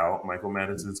Mattis is out. Michael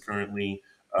Mattis is currently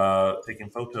taking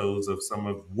photos of some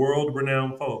of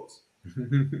world-renowned folks.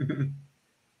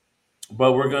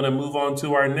 But we're going to move on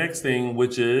to our next thing,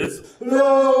 which is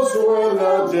Those were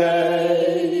the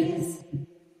days.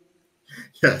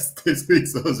 Yes, this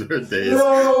week's Those Were the Days.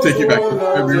 Take you back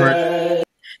to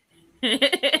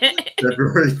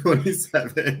February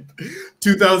 27th,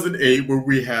 2008, where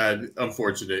we had,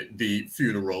 unfortunately, the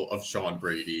funeral of Sean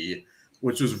Brady,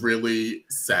 which was really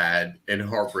sad and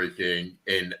heartbreaking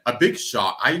and a big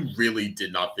shock. I really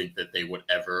did not think that they would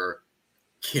ever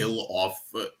kill off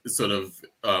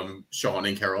Sean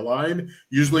and Caroline.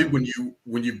 Usually when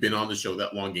you've been on the show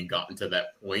that long and gotten to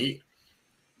that point,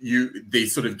 they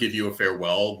sort of give you a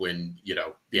farewell when, you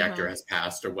know, the actor has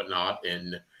passed or whatnot.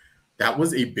 And that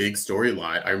was a big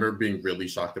storyline. I remember being really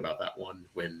shocked about that one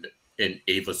when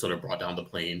Ava sort of brought down the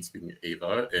plane, speaking of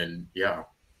Ava, and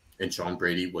Sean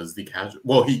Brady was the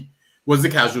he was the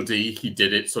casualty. He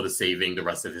did it sort of saving the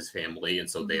rest of his family, and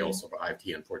so they all survived.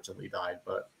 He unfortunately died,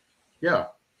 but yeah,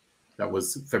 that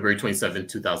was February 27,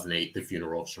 2008, the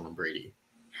funeral of Sean Brady.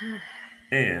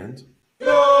 And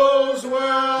those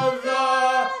were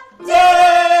the days.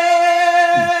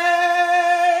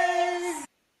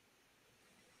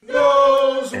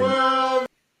 Those were. I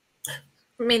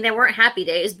mean, they weren't happy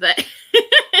days, but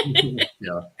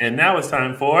yeah. And now it's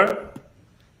time for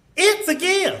It's a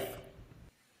Gift.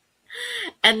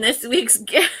 And this week's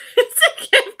gift,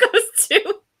 goes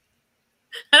to.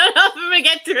 I don't know if I'm gonna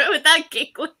get through it without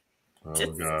giggling. Oh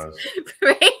gosh!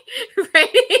 Right.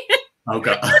 Oh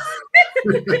god.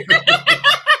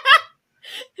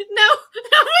 No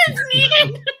one's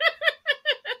needed.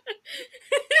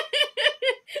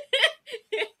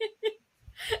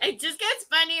 It just gets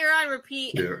funnier on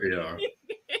repeat. Yeah.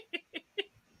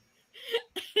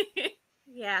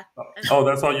 Yeah. Oh,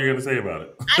 that's all you're gonna say about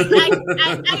it.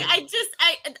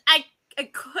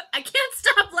 I can't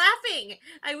stop laughing.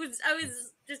 I was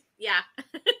just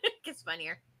it gets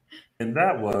funnier. And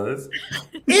that was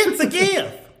It's a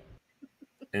Gift.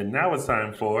 And now it's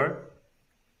time for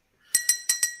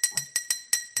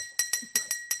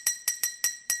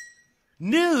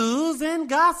News and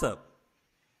Gossip.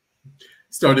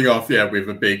 Starting off, we have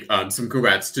a big some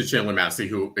congrats to Chandler Massey,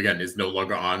 who again is no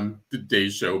longer on the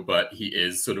Days show, but he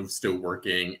is sort of still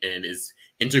working and is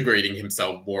integrating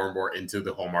himself more and more into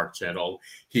the Hallmark Channel.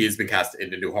 He has been cast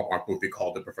in a new Hallmark movie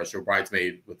called The Professional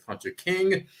Bridesmaid with Hunter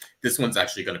King. This one's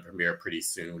actually going to premiere pretty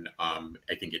soon,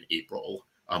 I think in April.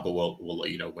 But we'll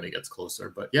let you know when it gets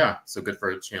closer. But yeah, so good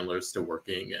for Chandler, still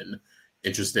working and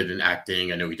interested in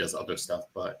acting. I know he does other stuff,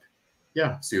 but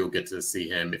yeah, so you'll get to see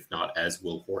him. If not as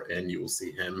Will Horton, you will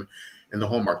see him in the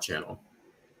Hallmark Channel.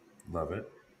 Love it.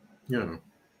 Yeah.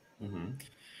 Mm-hmm.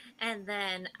 And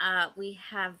then we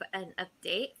have an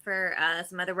update for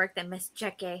some other work that Miss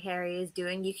Jackie Harry is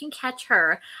doing. You can catch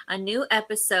her on new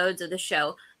episodes of the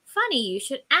show Funny You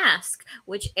Should Ask,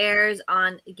 which airs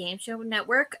on Game Show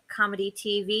Network, Comedy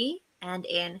TV, and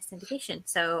in syndication.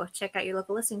 So check out your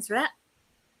local listings for that.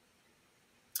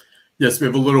 Yes, we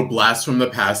have a little blast from the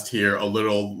past here, a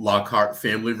little Lockhart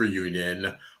family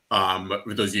reunion. For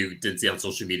those of you who didn't see on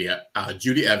social media,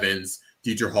 Judy Evans,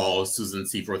 Deidre Hall, Susan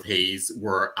Seaforth Hayes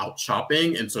were out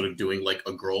shopping and sort of doing like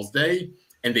a girls' day.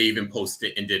 And they even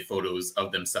posted and did photos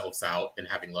of themselves out and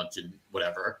having lunch and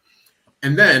whatever.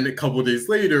 And then a couple of days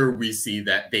later, we see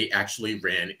that they actually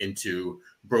ran into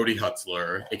Brody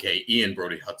Hutzler, aka Ian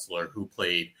Brody Hutzler, who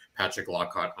played Patrick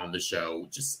Lockhart on the show.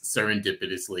 Just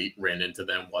serendipitously ran into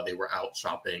them while they were out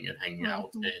shopping and hanging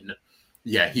out. And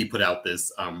yeah, he put out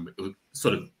this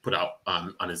sort of put out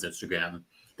on his Instagram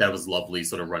that was lovely,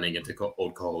 sort of running into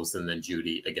old co-hosts, and then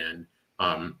Judy again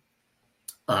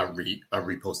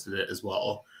reposted it as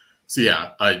well. So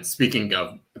yeah, speaking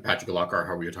of Patrick Lockhart,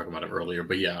 how we were talking about it earlier,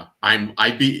 but yeah,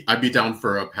 I'd be down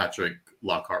for a Patrick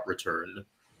Lockhart return.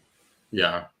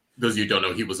 Yeah, those of you who don't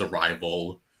know, he was a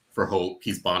rival for Hope.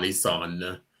 He's Bonnie's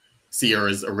son,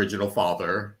 Sierra's original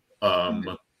father.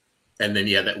 And then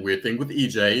he had that weird thing with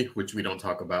EJ, which we don't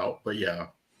talk about, but yeah.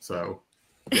 So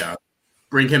yeah,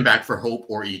 bring him back for Hope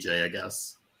or EJ, I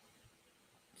guess.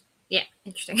 Yeah,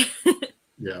 interesting.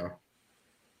 Yeah.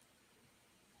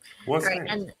 What's right,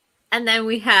 next? And then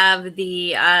we have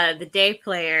the Day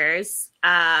Players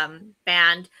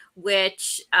band,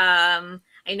 which I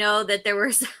know that there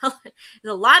was a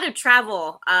lot of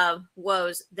travel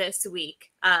woes this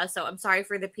week. So I'm sorry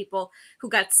for the people who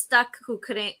got stuck, who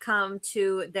couldn't come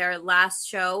to their last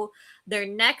show. Their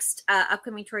next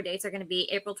upcoming tour dates are going to be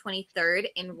April 23rd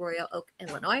in Royal Oak,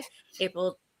 Illinois.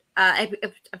 April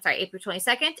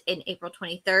 22nd and April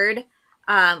 23rd.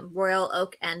 Royal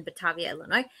Oak and Batavia,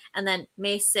 Illinois, and then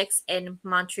May 6th in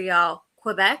Montreal,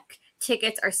 Quebec.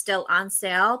 Tickets are still on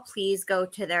sale. Please go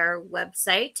to their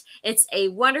website. It's a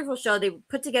wonderful show. They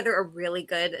put together a really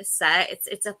good set.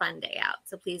 It's a fun day out.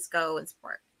 So please go and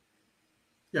support.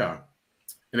 Yeah.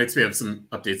 And next we have some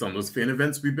updates on those fan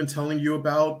events we've been telling you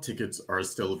about. Tickets are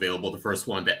still available. The first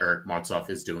one that Eric Martzoff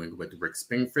is doing with Rick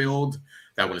Springfield.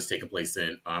 That one is taking place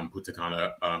in Punta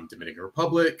Cana, Dominican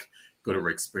Republic. Go to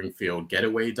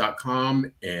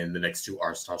rickspringfieldgetaway.com. And the next two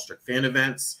are Starstruck fan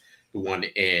events. The one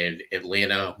in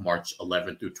Atlanta, March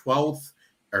 11th through 12th.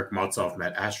 Eric Martzoff,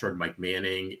 Matt Ashford, Mike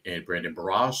Manning, and Brandon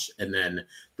Barash. And then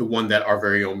the one that our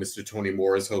very own Mr. Tony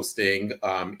Moore is hosting,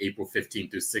 April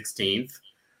 15th through 16th.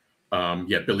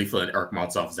 Billy Flynn, Eric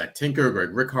Motzoff, Zach Tinker, Greg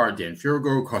Rickhart, Dan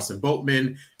Furgo, Carson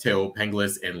Boatman, Teo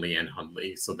Penglis, and Leanne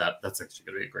Hundley. So that's actually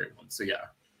going to be a great one. So yeah,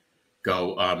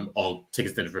 go. All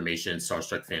tickets and information,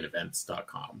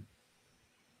 StarstruckFanEvents.com.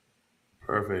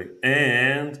 Perfect.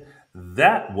 And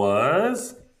that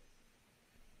was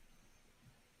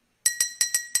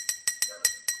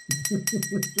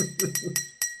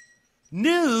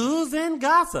news and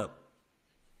gossip.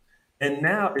 And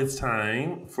now it's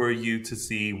time for you to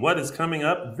see what is coming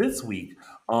up this week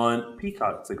on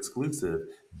Peacock's exclusive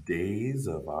Days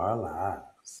of Our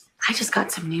Lives. I just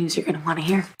got some news you're going to want to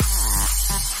hear.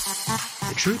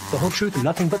 The truth, the whole truth, and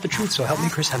nothing but the truth, so help me,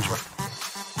 Chris Hemsworth.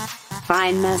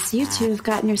 Fine mess you two have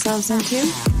gotten yourselves into.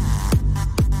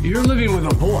 You're living with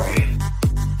a boy.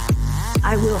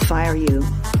 I will fire you.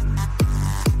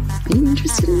 Are you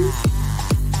interested in me?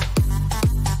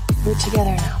 We're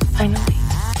together now, finally.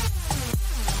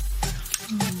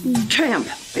 Tramp,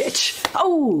 bitch.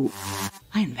 Oh,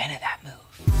 I invented that move.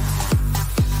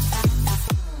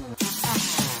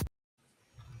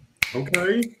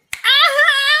 Okay.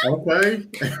 Okay.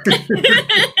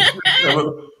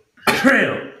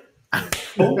 Tramp.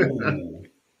 Oh,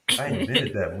 I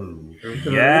invented that move.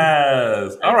 Okay.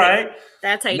 Yes. All right.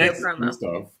 That's how you do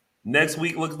promo. Next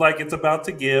week looks like it's about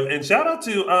to give. And shout out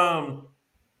to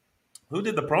who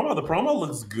did the promo? The promo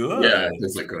looks good. Yeah,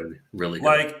 it's like good, really good.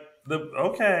 Like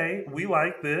we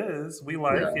like this. We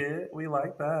like it. We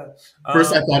like that.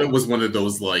 First, I thought it was one of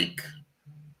those like,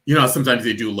 you know, sometimes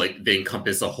they do like they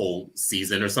encompass a whole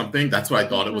season or something. That's what I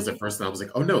thought it was at first, and I was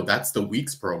like, oh no, that's the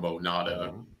week's promo, not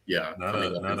a yeah.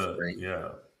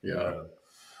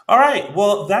 All right.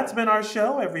 Well, that's been our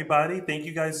show, everybody. Thank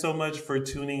you guys so much for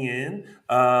tuning in.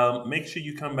 Make sure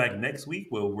you come back next week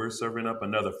where we're serving up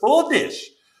another full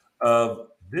dish of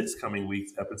this coming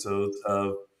week's episodes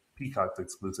of Peacock's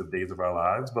exclusive Days of Our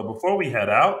Lives. But before we head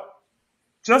out,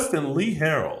 Justin Lee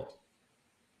Harold,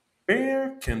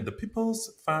 where can the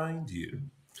peoples find you?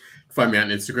 Find me on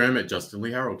Instagram at Justin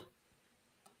Lee Harold.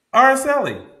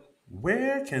 Araceli,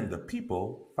 where can the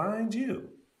people find you?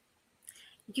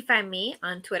 You can find me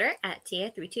on Twitter at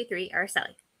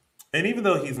Tia323Araceli. And even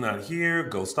though he's not here,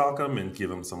 go stalk him and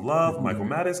give him some love. Mm-hmm. Michael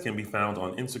Mattis can be found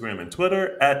on Instagram and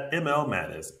Twitter at ML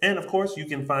Mattis. And of course, you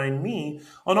can find me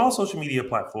on all social media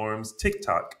platforms,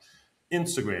 TikTok,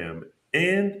 Instagram,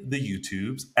 and the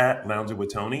YouTubes at Lounging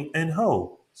with Tony. And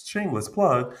shameless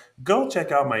plug, go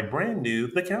check out my brand new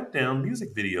The Countdown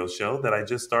music video show that I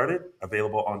just started,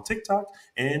 available on TikTok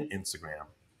and Instagram.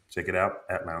 Check it out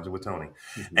at Lounging with Tony.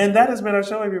 Mm-hmm. And that has been our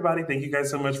show, everybody. Thank you guys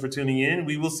so much for tuning in.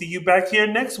 We will see you back here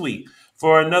next week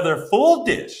for another full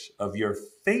dish of your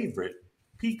favorite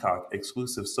Peacock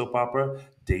exclusive soap opera,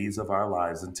 Days of Our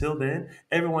Lives. Until then,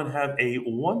 everyone have a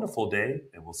wonderful day,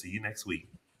 and we'll see you next week.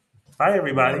 Bye,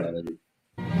 everybody.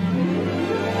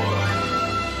 Bye.